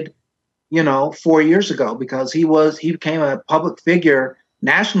he did, 4 years ago, because he became a public figure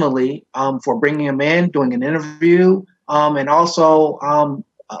nationally for bringing him in, doing an interview, and also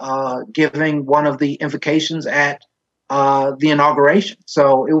giving one of the invocations at the inauguration.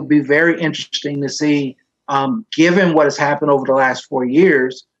 So it would be very interesting to see, given what has happened over the last 4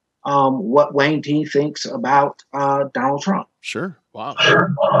 years, what Wayne T. thinks about Donald Trump. Sure. Wow.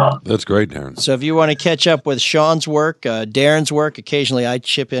 That's great, Darren. So if you want to catch up with Sean's work, Darren's work, occasionally I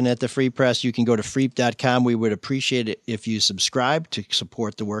chip in at the Free Press. You can go to freep.com. We would appreciate it if you subscribe to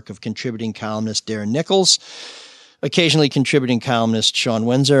support the work of contributing columnist Darren Nichols, occasionally contributing columnist Sean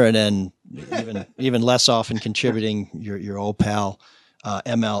Windsor, and then even less often contributing your old pal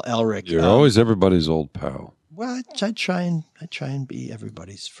ML Elric. You're always everybody's old pal. Well, I try and be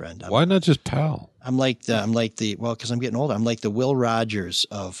everybody's friend. Why not just pal? Because I'm getting older. I'm like the Will Rogers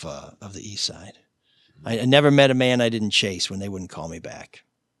of the East Side. I never met a man I didn't chase when they wouldn't call me back.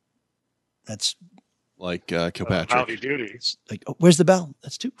 That's like Kilpatrick. Howdy doody. Like, where's the bell?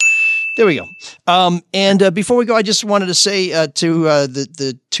 That's two. There we go. And before we go, I just wanted to say to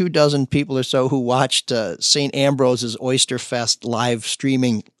the 24 people or so who watched St. Ambrose's Oyster Fest live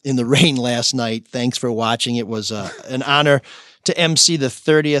streaming in the rain last night, thanks for watching. It was an honor to MC the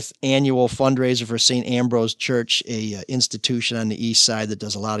 30th annual fundraiser for St. Ambrose Church, a institution on the east side that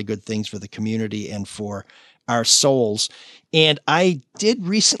does a lot of good things for the community and for our souls. And I did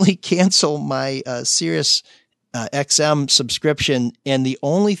recently cancel my Sirius XM subscription, and the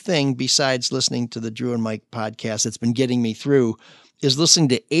only thing besides listening to the Drew and Mike podcast that's been getting me through is listening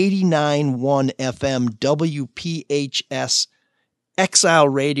to 89.1 FM WPHS Exile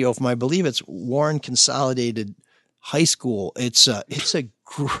Radio from, I believe it's Warren Consolidated High School. It's a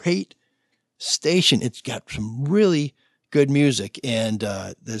great station. It's got some really good music, and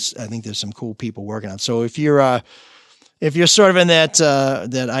I think there's some cool people working on it. So if you're sort of in that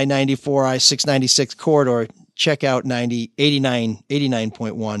I-94, I-696 corridor, check out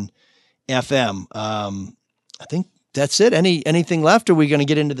 89.1 FM. I think that's it. Anything left? Or are we going to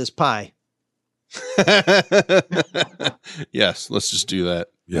get into this pie? Yes, let's just do that.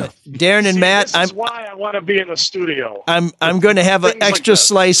 Yeah. Darren and Matt, this is why I want to be in the studio. I'm going to have an extra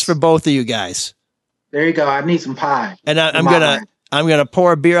slice for both of you guys. There you go. I need some pie. And I'm gonna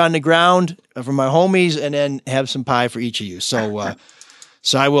pour a beer on the ground for my homies, and then have some pie for each of you. So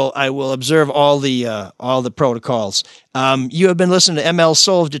I will observe all the protocols. You have been listening to ML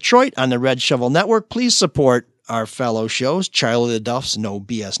Soul of Detroit on the Red Shovel Network. Please support our fellow shows: Charlie the Duff's No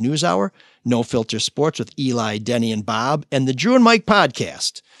BS News Hour, No Filter Sports with Eli, Denny, and Bob, and the Drew and Mike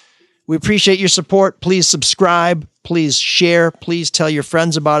podcast. We appreciate your support. Please subscribe. Please share. Please tell your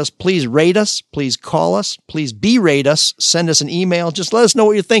friends about us. Please rate us. Please call us. Please berate us. Send us an email. Just let us know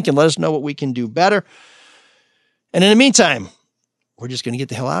what you're thinking. Let us know what we can do better. And in the meantime, we're just going to get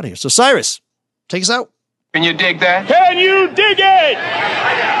the hell out of here. So, Cyrus, take us out. Can you dig that? Can you dig it?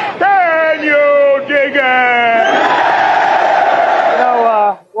 Can you dig it?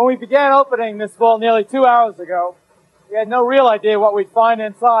 When we began opening this vault nearly 2 hours ago, we had no real idea what we'd find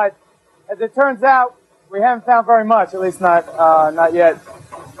inside. As it turns out, we haven't found very much, at least not yet.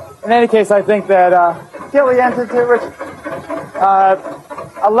 In any case, I think that Gilly entered to Rich,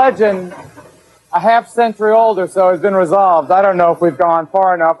 a legend a half century old or so has been resolved. I don't know if we've gone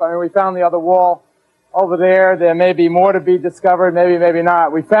far enough. I mean, we found the other wall over there. There may be more to be discovered, maybe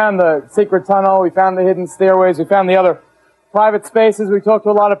not. We found the secret tunnel. We found the hidden stairways. We found the other private spaces. We talked to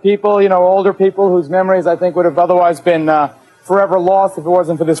a lot of people, older people whose memories I think would have otherwise been forever lost if it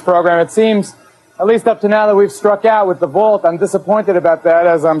wasn't for this program. It seems, at least up to now, that we've struck out with the vault. I'm disappointed about that,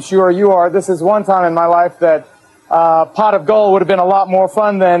 as I'm sure you are. This is one time in my life that pot of gold would have been a lot more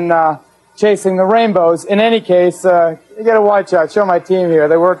fun than chasing the rainbows. In any case, you get a wide shot. Show my team here.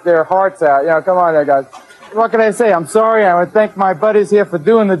 They work their hearts out. Come on there, guys. What can I say? I'm sorry. I want to thank my buddies here for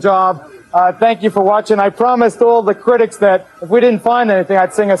doing the job. Thank you for watching. I promised all the critics that if we didn't find anything,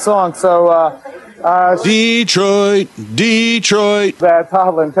 I'd sing a song. So, Detroit. That's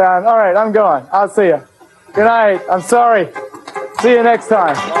Hovland Town. All right, I'm going. I'll see you. Good night. I'm sorry. See you next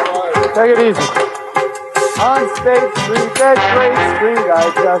time. Take it easy. On State Street, that great street, I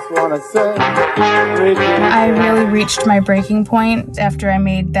just want to say. I really reached my breaking point after I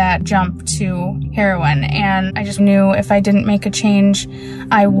made that jump to heroin, and I just knew if I didn't make a change,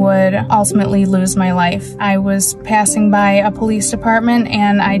 I would ultimately lose my life. I was passing by a police department,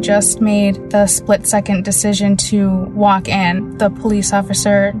 and I just made the split-second decision to walk in. The police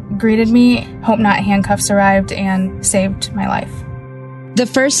officer greeted me, Hope Not handcuffs arrived, and saved my life. The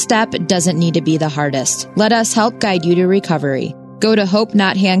first step doesn't need to be the hardest. Let us help guide you to recovery. Go to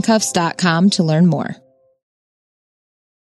HopeNotHandcuffs.com to learn more.